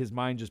could see his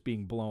mind just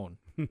being blown.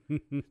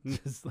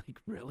 Just like,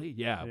 really?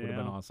 Yeah, it would have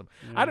been awesome.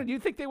 Yeah. Do you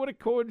think they would have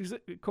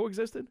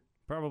coexisted?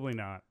 Probably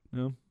not.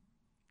 No.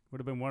 Would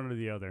have been one or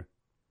the other.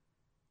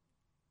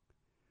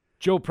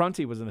 Joe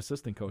Prunty was an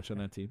assistant coach on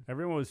that team.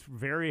 Everyone was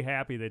very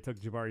happy they took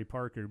Jabari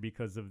Parker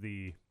because of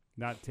the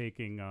not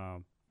taking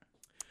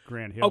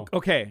Grant Hill. Oh,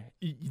 okay,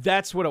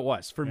 that's what it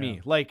was for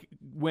me. Like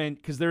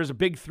because there was a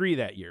big three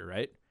that year,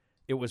 right?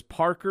 It was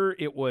Parker,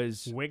 it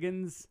was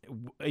Wiggins.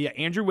 Yeah,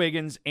 Andrew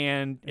Wiggins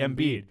and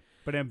Embiid.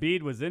 But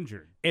Embiid was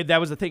injured. And that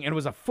was the thing, and it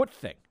was a foot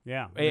thing.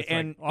 Yeah.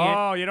 And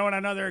you don't want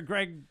another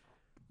Greg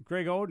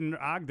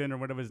Ogden or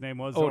whatever his name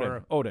was.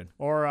 Oden.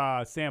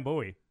 Or Sam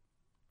Bowie.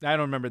 I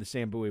don't remember the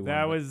Sam Bowie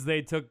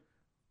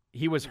one.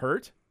 He was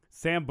hurt?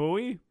 Sam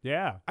Bowie?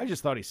 Yeah. I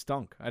just thought he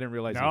stunk. I didn't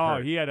realize he hurt.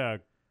 No, he had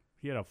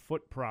a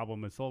foot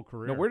problem his whole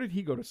career. Now, where did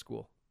he go to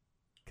school?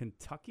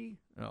 Kentucky?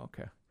 Oh,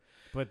 okay.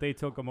 But they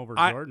took him over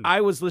Jordan. I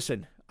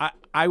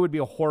would be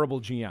a horrible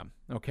GM,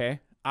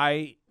 okay?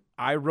 I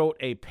wrote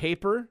a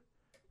paper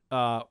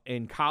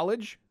in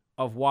college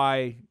of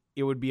why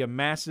it would be a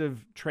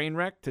massive train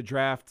wreck to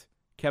draft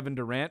Kevin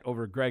Durant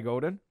over Greg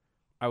Oden.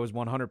 I was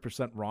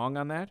 100% wrong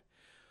on that.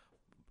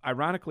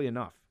 Ironically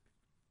enough,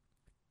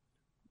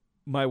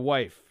 my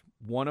wife,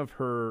 one of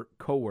her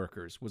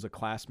coworkers, was a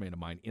classmate of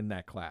mine in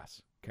that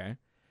class, okay?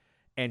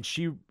 And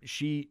she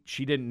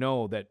didn't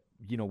know that,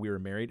 we were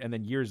married. And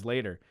then years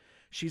later,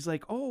 she's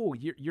like, "Oh,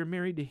 you're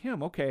married to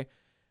him. Okay.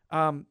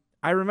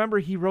 I remember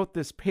he wrote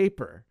this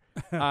paper."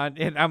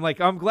 And I'm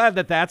like, I'm glad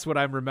that's what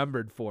I'm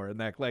remembered for. And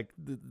that, like,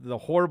 the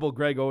horrible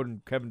Greg Oden,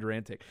 Kevin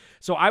Durant take.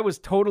 So I was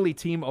totally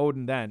team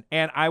Oden then.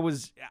 And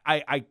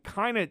I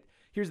kind of,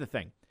 here's the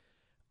thing.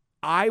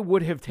 I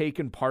would have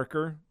taken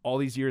Parker all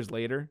these years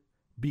later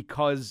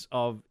because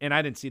of, and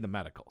I didn't see the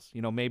medicals.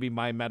 Maybe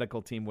my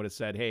medical team would have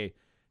said, hey,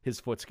 his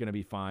foot's going to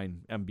be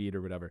fine, Embiid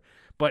or whatever.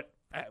 But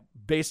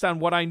based on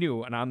what I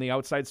knew and on the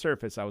outside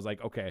surface, I was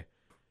like, okay,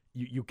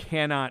 you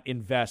cannot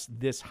invest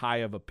this high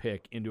of a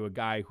pick into a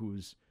guy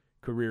whose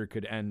career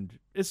could end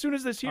as soon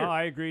as this year. Oh,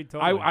 I agree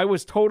totally. I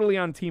was totally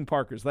on Team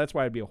Parker, so that's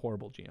why I'd be a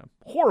horrible GM.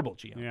 Horrible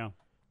GM. Yeah.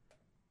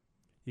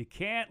 You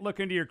can't look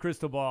into your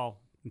crystal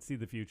ball and see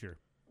the future.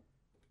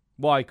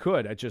 Well, I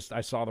could.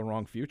 I saw the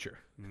wrong future.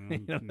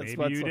 Maybe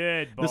you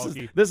did,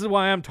 Balky. This is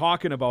why I'm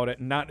talking about it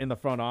and not in the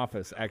front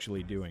office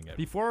actually doing it.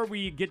 Before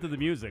we get to the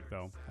music,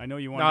 though, I know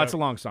you wanted. No, it's a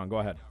long song. Go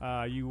ahead.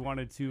 You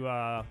wanted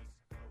to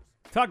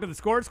talk to the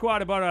Score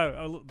Squad about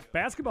a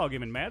basketball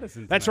game in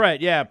Madison tonight. That's right.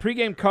 Yeah,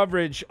 pregame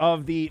coverage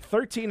of the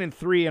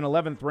 13-3 and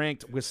 11th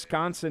ranked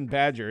Wisconsin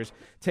Badgers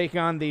take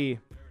on the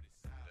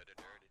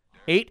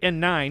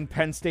 8-9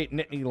 Penn State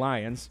Nittany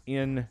Lions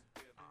in.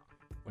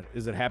 What,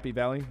 is it Happy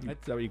Valley? Is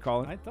that what you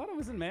call it? I thought it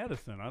was in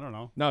Madison. I don't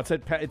know. No, it's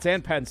at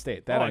Penn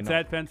State. That I know. It's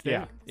at Penn State?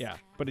 Yeah.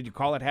 But did you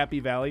call it Happy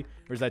Valley,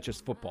 or is that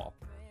just football?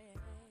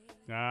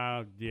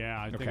 Yeah,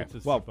 I think it's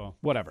just well, football.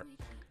 Whatever.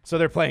 So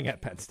they're playing at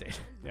Penn State.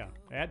 Yeah,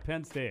 at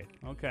Penn State.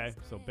 Okay,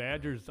 so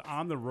Badgers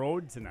on the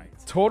road tonight.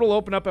 Total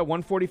open up at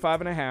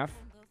 145.5,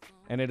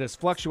 and it has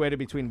fluctuated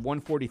between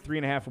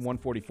 143.5 and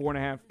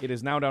 144.5. It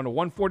is now down to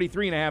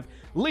 143.5.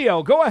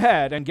 Leo, go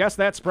ahead and guess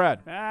that spread.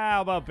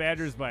 How about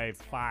Badgers by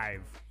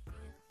 5?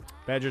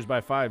 Badgers by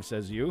 5,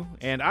 says you.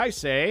 And I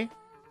say...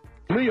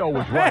 Leo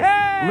was right.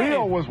 Hey!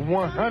 Leo was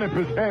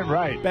 100%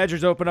 right.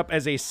 Badgers open up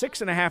as a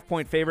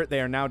 6.5-point favorite. They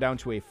are now down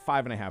to a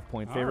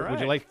 5.5-point favorite. Right. Would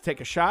you like to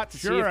take a shot to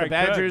see if the I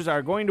Badgers could.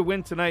 are going to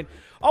win tonight?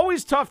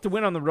 Always tough to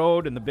win on the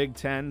road in the Big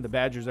Ten. The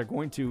Badgers are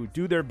going to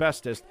do their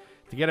bestest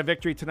to get a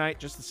victory tonight,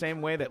 just the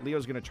same way that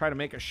Leo's going to try to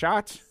make a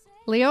shot.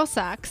 Leo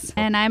sucks,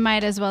 and I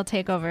might as well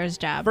take over his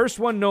job. First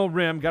one, no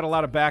rim. Got a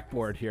lot of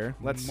backboard here.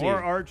 Let's see.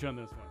 More arch on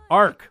this one.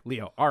 Arc,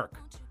 Leo, arc.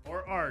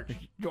 Or arch.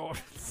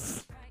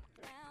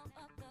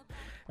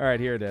 All right,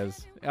 here it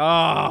is.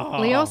 Oh.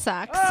 Leo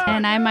sucks,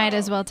 and I might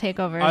as well take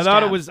over his I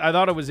thought job. I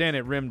thought it was in.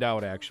 It rimmed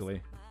out,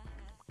 actually.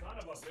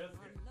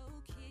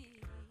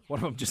 One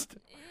of them just...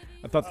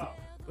 I thought...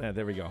 yeah,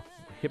 there we go.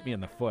 Hit me in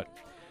the foot.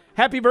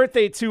 Happy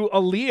birthday to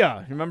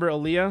Aaliyah. Remember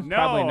Aaliyah? No,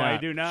 Probably not. I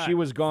do not. She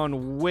was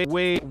gone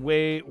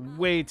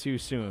way too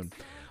soon.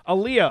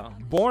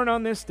 Aaliyah, born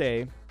on this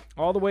day,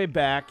 all the way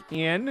back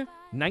in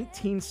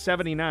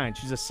 1979.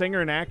 She's a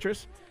singer and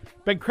actress.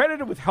 Been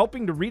credited with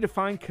helping to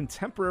redefine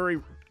contemporary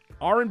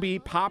R&B,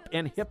 pop,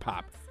 and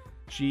hip-hop.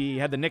 She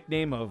had the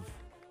nickname of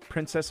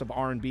Princess of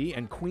R&B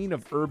and Queen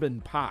of Urban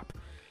Pop.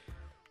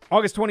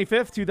 August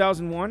 25th,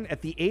 2001,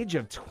 at the age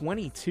of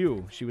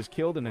 22, she was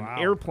killed in an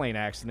airplane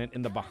accident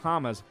in the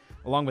Bahamas,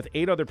 along with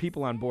 8 other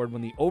people on board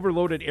when the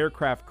overloaded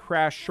aircraft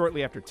crashed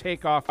shortly after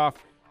takeoff.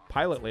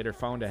 Pilot later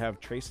found to have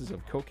traces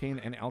of cocaine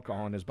and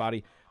alcohol in his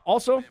body.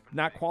 Also,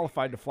 not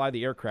qualified to fly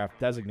the aircraft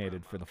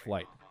designated for the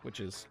flight, which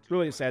is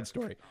really a sad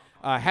story.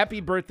 Happy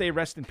birthday,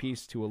 rest in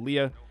peace to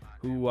Aaliyah,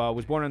 who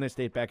was born on this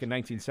date back in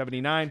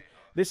 1979.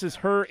 This is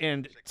her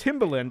and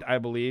Timbaland, I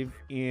believe,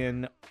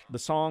 in the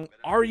song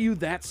Are You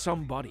That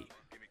Somebody?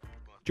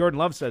 Jordan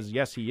Love says,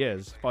 yes, he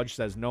is. Fudge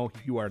says, no,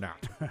 you are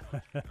not.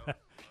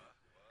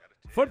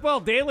 Football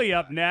Daily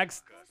up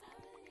next.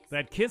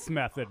 That KISS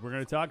method. We're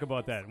going to talk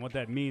about that and what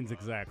that means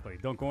exactly.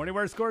 Don't go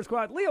anywhere. Score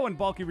Squad. Leo and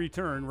Balky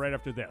return right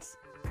after this.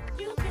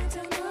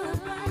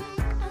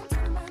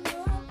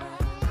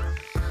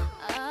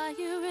 Are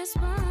you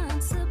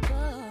responsible?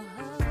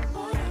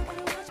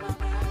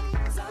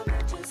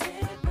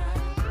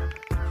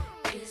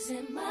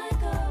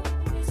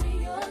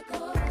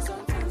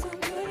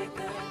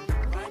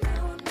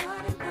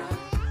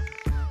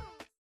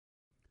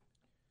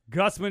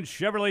 Gussman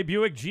Chevrolet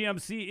Buick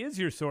GMC is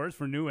your source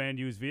for new and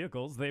used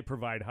vehicles. They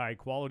provide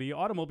high-quality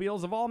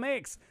automobiles of all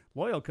makes.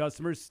 Loyal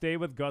customers stay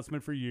with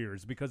Gussman for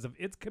years because of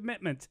its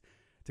commitment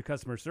to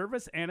customer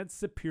service and its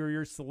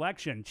superior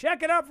selection.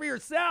 Check it out for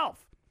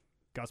yourself.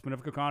 Gussman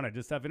of Kaukauna,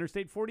 just off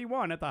Interstate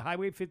 41 at the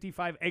Highway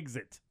 55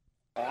 exit.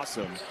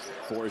 Awesome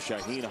for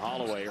Shaheen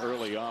Holloway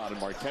early on.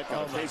 And Marquette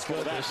got a case for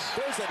that.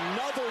 There's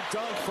another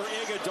dunk for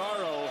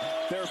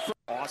Iguodaro.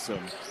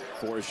 Awesome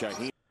for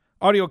Shaheen.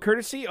 Audio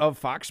courtesy of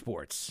Fox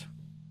Sports.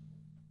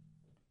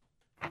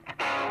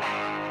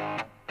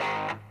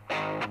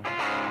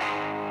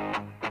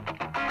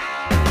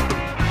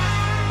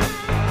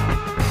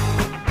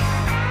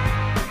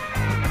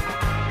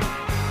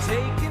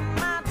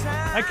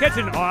 I catch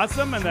an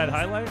awesome in that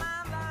highlight.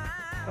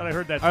 Thought I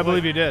heard that. I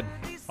believe you did.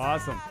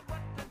 Awesome.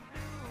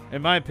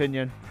 In my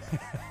opinion,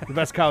 the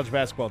best college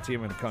basketball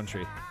team in the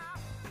country.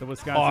 The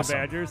Wisconsin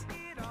Badgers?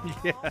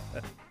 Yeah.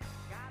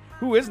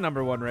 Who is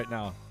number one right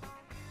now?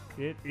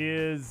 It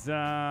is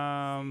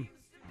the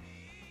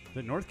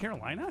North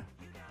Carolina?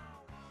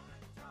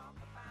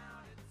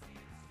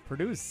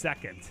 Purdue's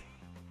second.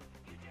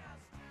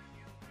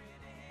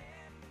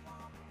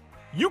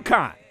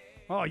 UConn.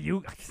 Oh, I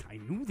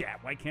knew that.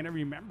 Why can't I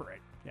remember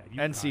it?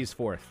 Yeah, NC's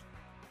fourth.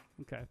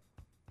 Okay.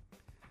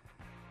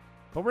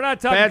 But we're not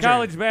talking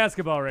college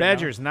basketball right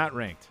Badgers not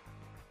ranked.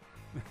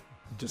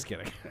 Just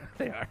kidding.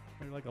 They are.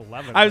 They're like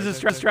 11. I was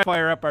just trying to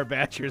fire up our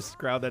Badgers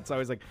crowd. That's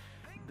always like,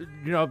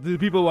 the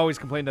people who always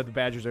complain that the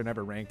Badgers are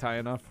never ranked high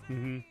enough.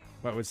 Mm-hmm.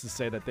 What was to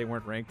say that they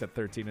weren't ranked at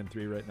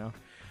 13-3 right now?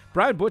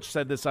 Brian Butch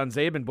said this on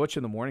Zabe and Butch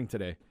in the morning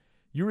today.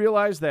 You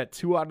realize that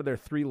 2 out of their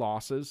 3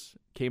 losses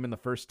came in the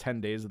first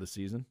 10 days of the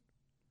season?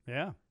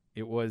 Yeah.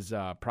 It was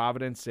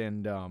Providence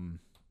and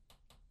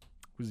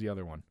who's the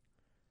other one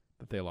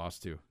that they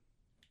lost to? It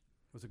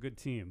was a good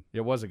team. It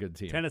was a good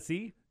team.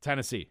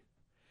 Tennessee.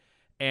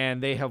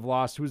 And they have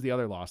lost. Who's the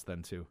other loss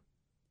then to?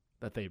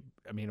 It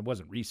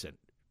wasn't recent.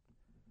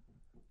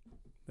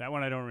 That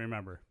one I don't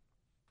remember.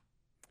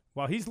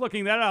 While he's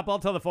looking that up, I'll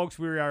tell the folks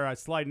we are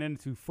sliding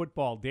into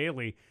Football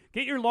Daily.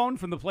 Get your loan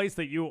from the place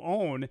that you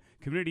own.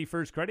 Community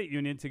First Credit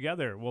Union.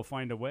 Together, we'll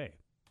find a way.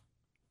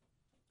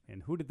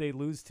 And who did they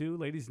lose to,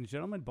 ladies and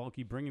gentlemen?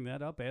 Bulky bringing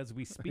that up as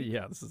we speak.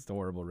 Yeah, this is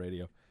horrible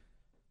radio.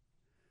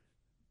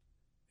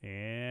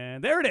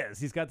 And there it is.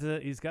 He's got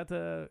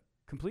the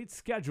complete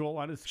schedule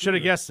on his. Should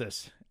have guessed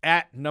this.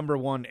 At number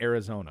 1,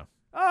 Arizona.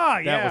 Oh,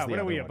 yeah. What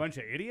are we, a bunch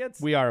of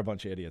idiots? We are a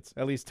bunch of idiots.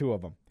 At least 2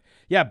 of them.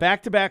 Yeah,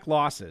 back-to-back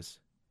losses.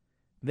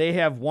 They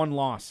have 1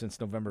 loss since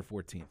November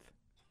 14th.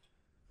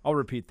 I'll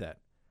repeat that.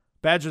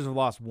 Badgers have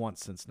lost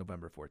once since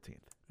November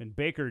 14th. And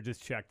Baker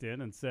just checked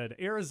in and said,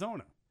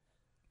 Arizona.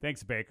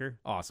 Thanks, Baker.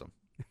 Awesome.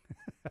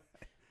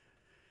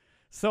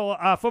 So,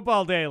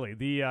 Football Daily,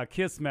 the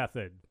KISS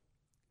method.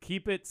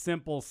 Keep it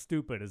simple,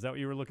 stupid. Is that what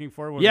you were looking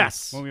for?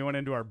 Yes. When we went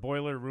into our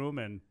boiler room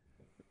and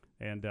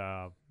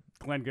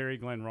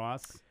Glenn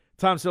Ross.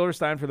 Tom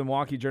Silverstein for the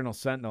Milwaukee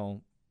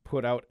Journal-Sentinel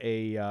put out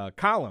a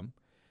column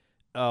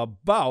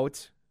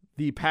about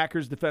the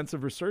Packers'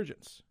 defensive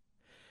resurgence.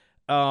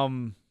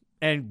 And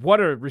what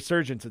a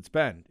resurgence it's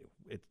been.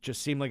 It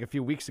just seemed like a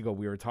few weeks ago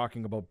we were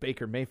talking about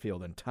Baker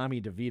Mayfield and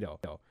Tommy DeVito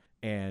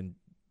and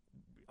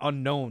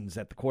unknowns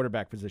at the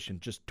quarterback position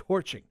just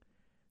torching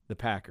the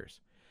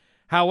Packers.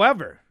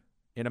 However,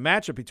 in a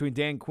matchup between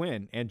Dan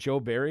Quinn and Joe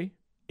Barry,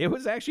 it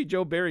was actually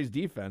Joe Barry's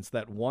defense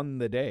that won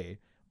the day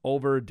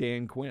over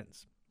Dan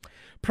Quinn's.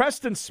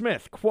 Preston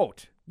Smith,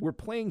 quote, "We're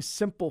playing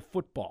simple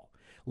football.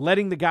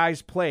 letting the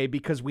guys play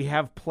because we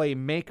have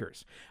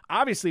playmakers.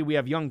 Obviously, we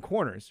have young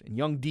corners and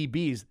young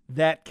DBs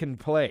that can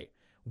play.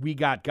 We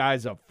got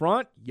guys up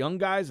front, young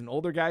guys and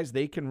older guys,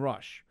 they can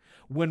rush.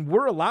 When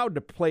we're allowed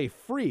to play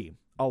free,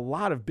 a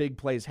lot of big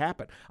plays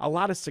happen. A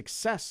lot of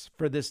success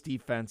for this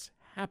defense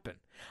happen.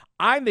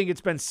 I think it's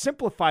been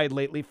simplified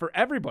lately for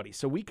everybody,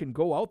 so we can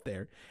go out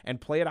there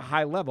and play at a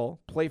high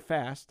level, play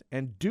fast,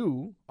 and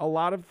do a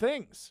lot of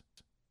things.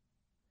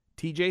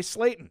 TJ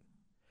Slayton,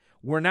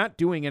 we're not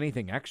doing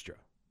anything extra.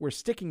 We're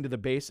sticking to the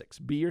basics.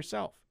 Be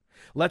yourself.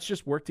 Let's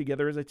just work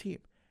together as a team.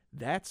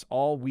 That's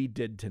all we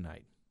did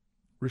tonight.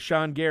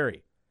 Rashawn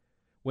Gary,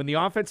 when the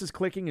offense is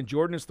clicking and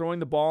Jordan is throwing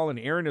the ball and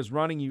Aaron is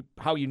running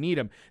how you need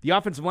him, the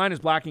offensive line is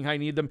blocking how you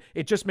need them,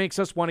 it just makes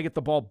us want to get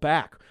the ball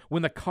back.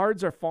 When the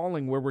cards are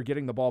falling where we're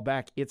getting the ball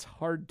back, it's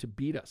hard to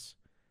beat us.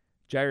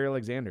 Jair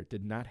Alexander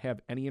did not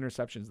have any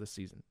interceptions this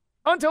season.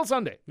 Until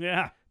Sunday.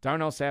 Yeah.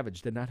 Darnell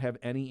Savage did not have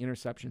any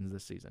interceptions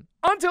this season.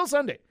 Until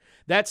Sunday.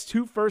 That's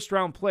 2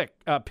 first-round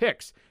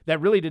picks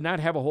that really did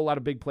not have a whole lot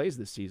of big plays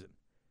this season.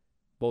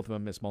 Both of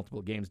them missed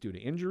multiple games due to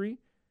injury.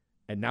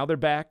 And now they're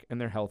back, and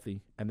they're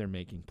healthy, and they're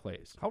making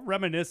plays. How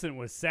reminiscent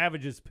was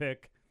Savage's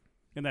pick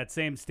in that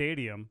same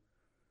stadium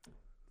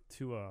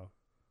to a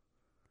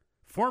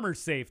former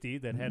safety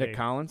that had Nick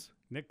Collins?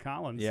 Nick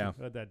Collins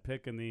had that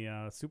pick in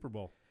the Super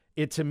Bowl.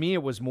 To me,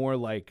 it was more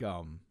like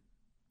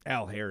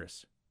Al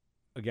Harris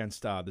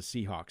against the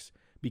Seahawks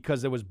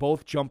because it was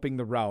both jumping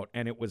the route,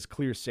 and it was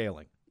clear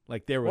sailing.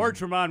 Like there was, or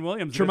Tramon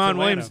Williams.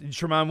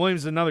 Tramon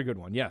Williams is another good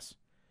one, yes.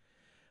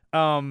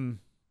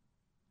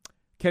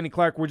 Kenny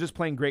Clark, we're just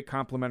playing great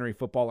complementary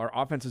football. Our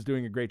offense is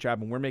doing a great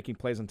job, and we're making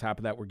plays on top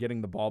of that. We're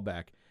getting the ball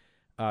back.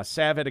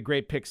 Sav had a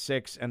great pick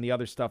 6, and the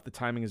other stuff, the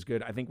timing is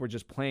good. I think we're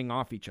just playing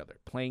off each other,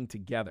 playing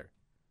together.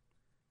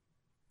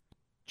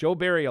 Joe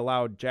Barry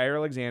allowed Jair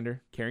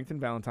Alexander, Carrington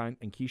Valentine,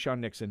 and Keyshawn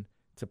Nixon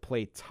to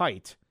play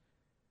tight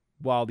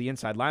while the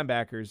inside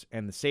linebackers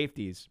and the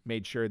safeties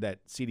made sure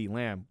that CeeDee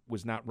Lamb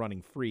was not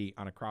running free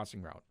on a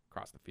crossing route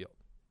across the field.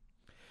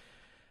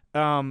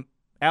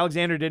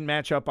 Alexander didn't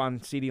match up on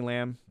CeeDee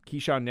Lamb.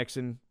 Keyshawn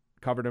Nixon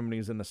covered him when he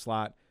was in the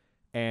slot,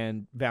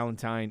 and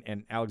Valentine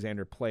and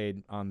Alexander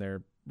played on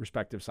their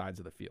respective sides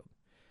of the field.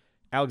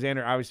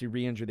 Alexander obviously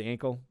re-injured the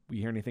ankle. We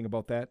hear anything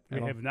about that?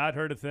 We have not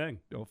heard a thing.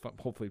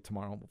 Hopefully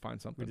tomorrow we'll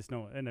find something. We just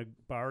know. And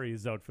Agbari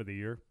is out for the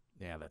year.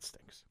 Yeah, that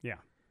stinks. Yeah.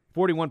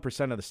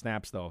 41% of the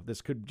snaps, though.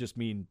 This could just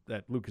mean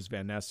that Lucas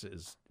Van Ness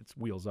it's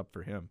wheels up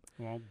for him.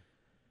 Well,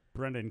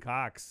 Brenton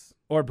Cox.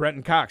 Or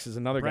Brenton Cox is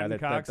another guy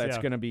that's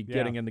going to be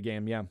getting in the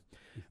game, yeah.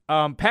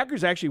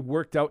 Packers actually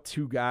worked out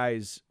 2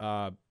 guys,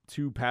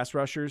 2 pass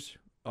rushers,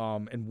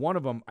 and one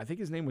of them, I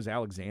think his name was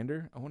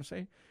Alexander, I want to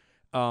say,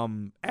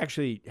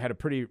 actually had a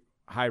pretty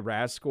high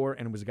RAS score,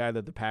 and was a guy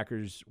that the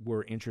Packers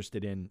were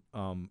interested in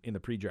the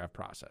pre-draft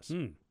process.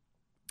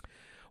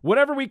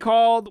 Whatever we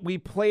called, we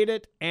played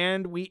it,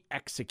 and we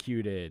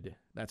executed.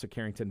 That's what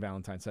Carrington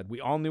Valentine said.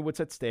 We all knew what's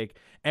at stake,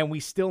 and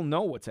we still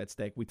know what's at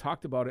stake. We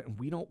talked about it, and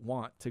we don't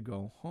want to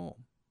go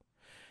home.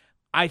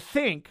 I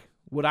think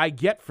what I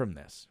get from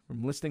this,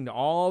 from listening to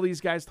all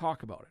these guys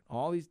talk about it,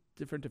 all these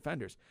different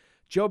defenders,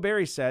 Joe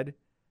Barry said,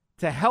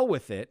 to hell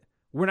with it.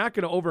 We're not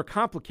going to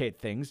overcomplicate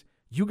things.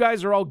 You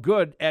guys are all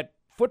good at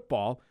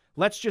football.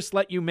 Let's just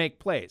let you make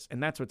plays.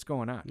 And that's what's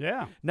going on.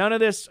 Yeah. None of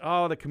this,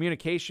 the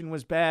communication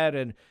was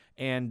bad,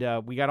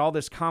 and we got all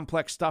this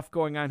complex stuff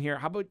going on here.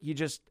 How about you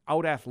just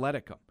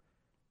out-athletic them?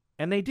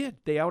 And they did.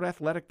 They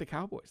out-athletic the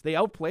Cowboys. They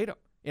outplayed them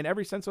in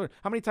every sense of it.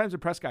 How many times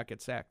did Prescott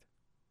get sacked?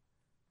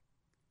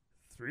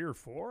 3 or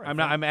 4?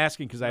 I'm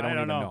asking because I don't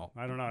even know.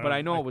 I don't know. But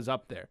I know it was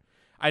up there.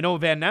 I know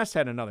Van Ness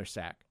had another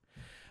sack.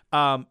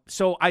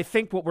 So I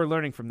think what we're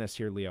learning from this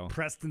here, Leo.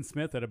 Preston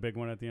Smith had a big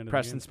one at the end of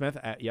Preston the game.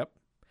 Smith, yep.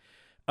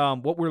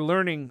 What we're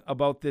learning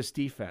about this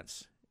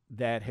defense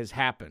that has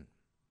happened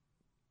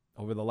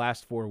over the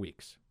last 4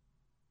 weeks.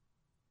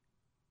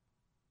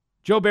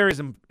 Joe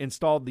Barry's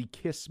installed the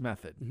KISS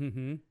method.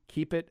 Mm-hmm.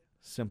 Keep it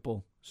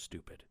simple,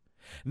 stupid.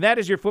 And that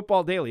is your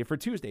Football Daily for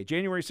Tuesday,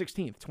 January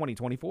 16th,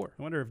 2024.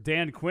 I wonder if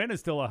Dan Quinn is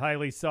still a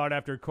highly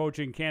sought-after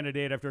coaching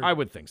candidate after I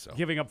would think so.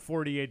 Giving up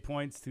 48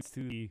 points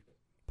to the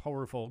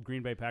powerful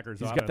Green Bay Packers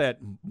He's offense. got that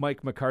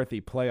Mike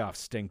McCarthy playoff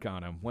stink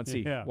on him. Once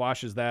he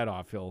washes that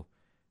off,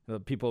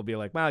 people will be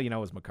like, well, it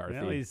was McCarthy.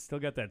 Well, he's still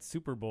got that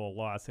Super Bowl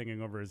loss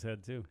hanging over his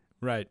head, too.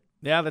 Right.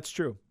 Yeah, that's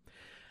true.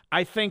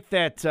 I think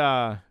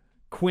that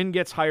Quinn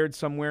gets hired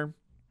somewhere,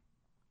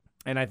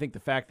 and I think the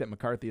fact that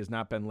McCarthy has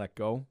not been let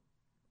go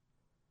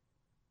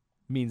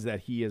means that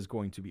he is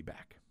going to be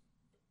back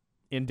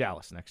in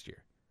Dallas next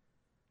year.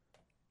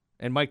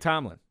 And Mike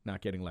Tomlin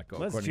not getting let go.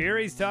 Plus,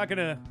 Jerry's talking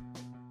to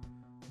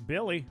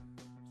Billy.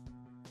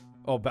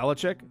 Oh,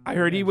 Belichick? I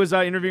heard he was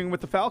interviewing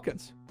with the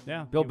Falcons.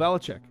 Yeah. Bill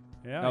Belichick.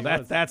 Yeah,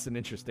 now that's an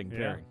interesting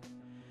pairing.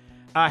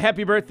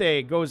 Happy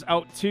birthday goes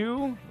out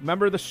to,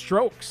 remember the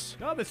Strokes.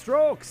 Oh, the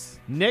Strokes.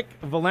 Nick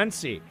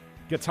Valenci,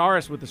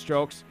 guitarist with the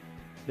Strokes.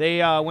 They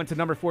went to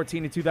number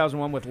 14 in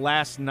 2001 with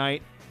Last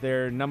Night.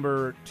 Their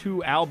number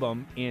 2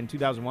 album in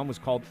 2001 was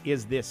called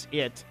Is This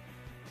It?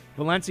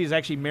 Valencia is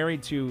actually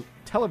married to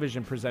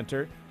television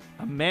presenter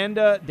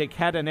Amanda de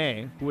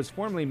Cadenet, who was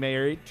formerly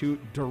married to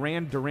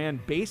Duran Duran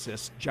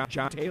bassist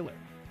John Taylor.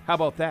 How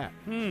about that?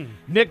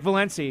 Nick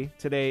Valencia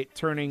today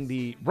turning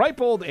the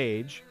ripe old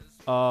age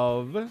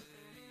of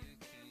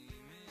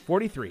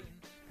 43.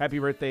 Happy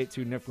birthday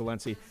to Nick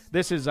Valencia.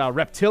 This is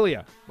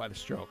Reptilia by The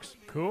Strokes.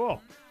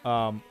 Cool.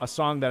 A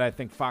song that I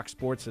think Fox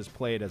Sports has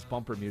played as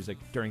bumper music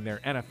during their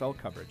NFL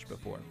coverage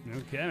before.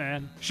 Okay,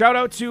 man. Shout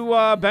out to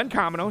Ben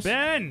Cominos.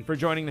 Ben! For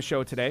joining the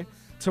show today.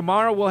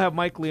 Tomorrow we'll have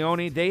Mike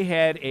Leone. They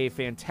had a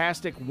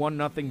fantastic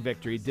 1-0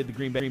 victory. Did the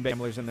Green Bay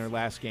Gamblers in their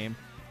last game.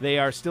 They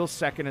are still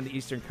second in the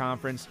Eastern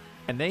Conference,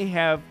 and they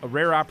have a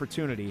rare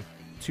opportunity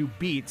to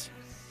beat,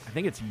 I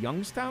think it's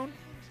Youngstown?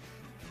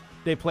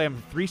 They play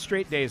them 3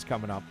 straight days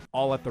coming up,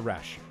 all at the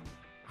Resch.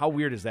 How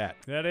weird is that?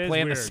 That is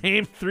playing weird. The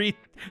same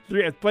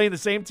playing the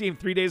same team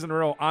 3 days in a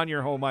row on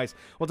your home ice.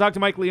 We'll talk to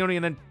Mike Leone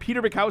and then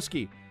Peter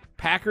Bukowski,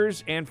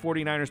 Packers and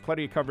 49ers.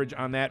 Plenty of coverage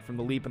on that from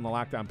the Leap and the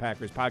Locked On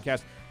Packers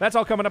podcast. That's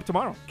all coming up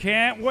tomorrow.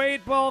 Can't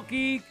wait,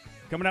 Balky.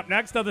 Coming up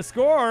next on The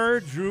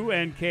Score, Drew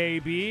and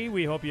KB.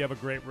 We hope you have a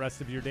great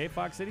rest of your day,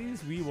 Fox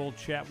Cities. We will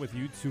chat with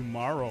you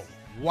tomorrow.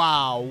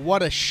 Wow,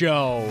 what a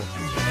show.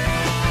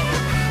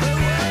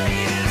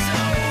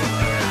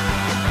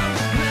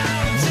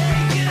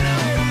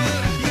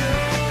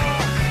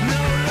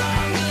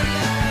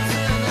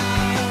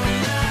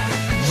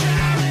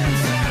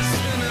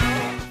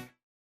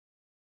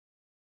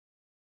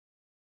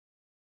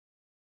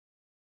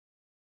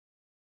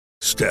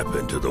 Step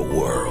into the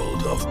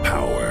world of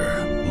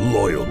power,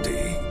 loyalty,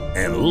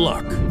 and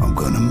luck. I'm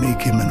gonna make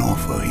him an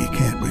offer he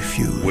can't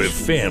refuse. With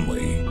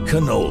family,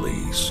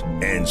 cannolis,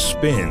 and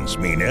spins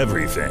mean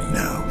everything.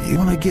 Now, you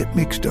wanna get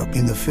mixed up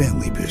in the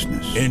family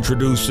business.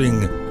 Introducing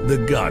The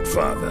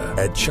Godfather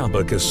at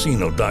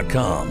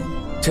ChumbaCasino.com.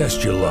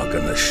 Test your luck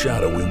in the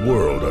shadowy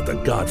world of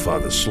The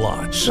Godfather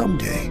slot.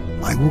 Someday,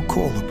 I will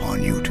call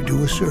upon you to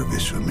do a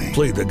service for me.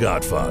 Play The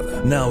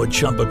Godfather, now at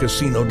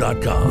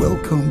ChumbaCasino.com.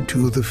 Welcome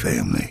to the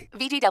family.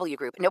 VGW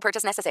Group. No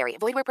purchase necessary.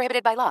 Void where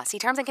prohibited by law. See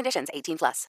terms and conditions. 18+.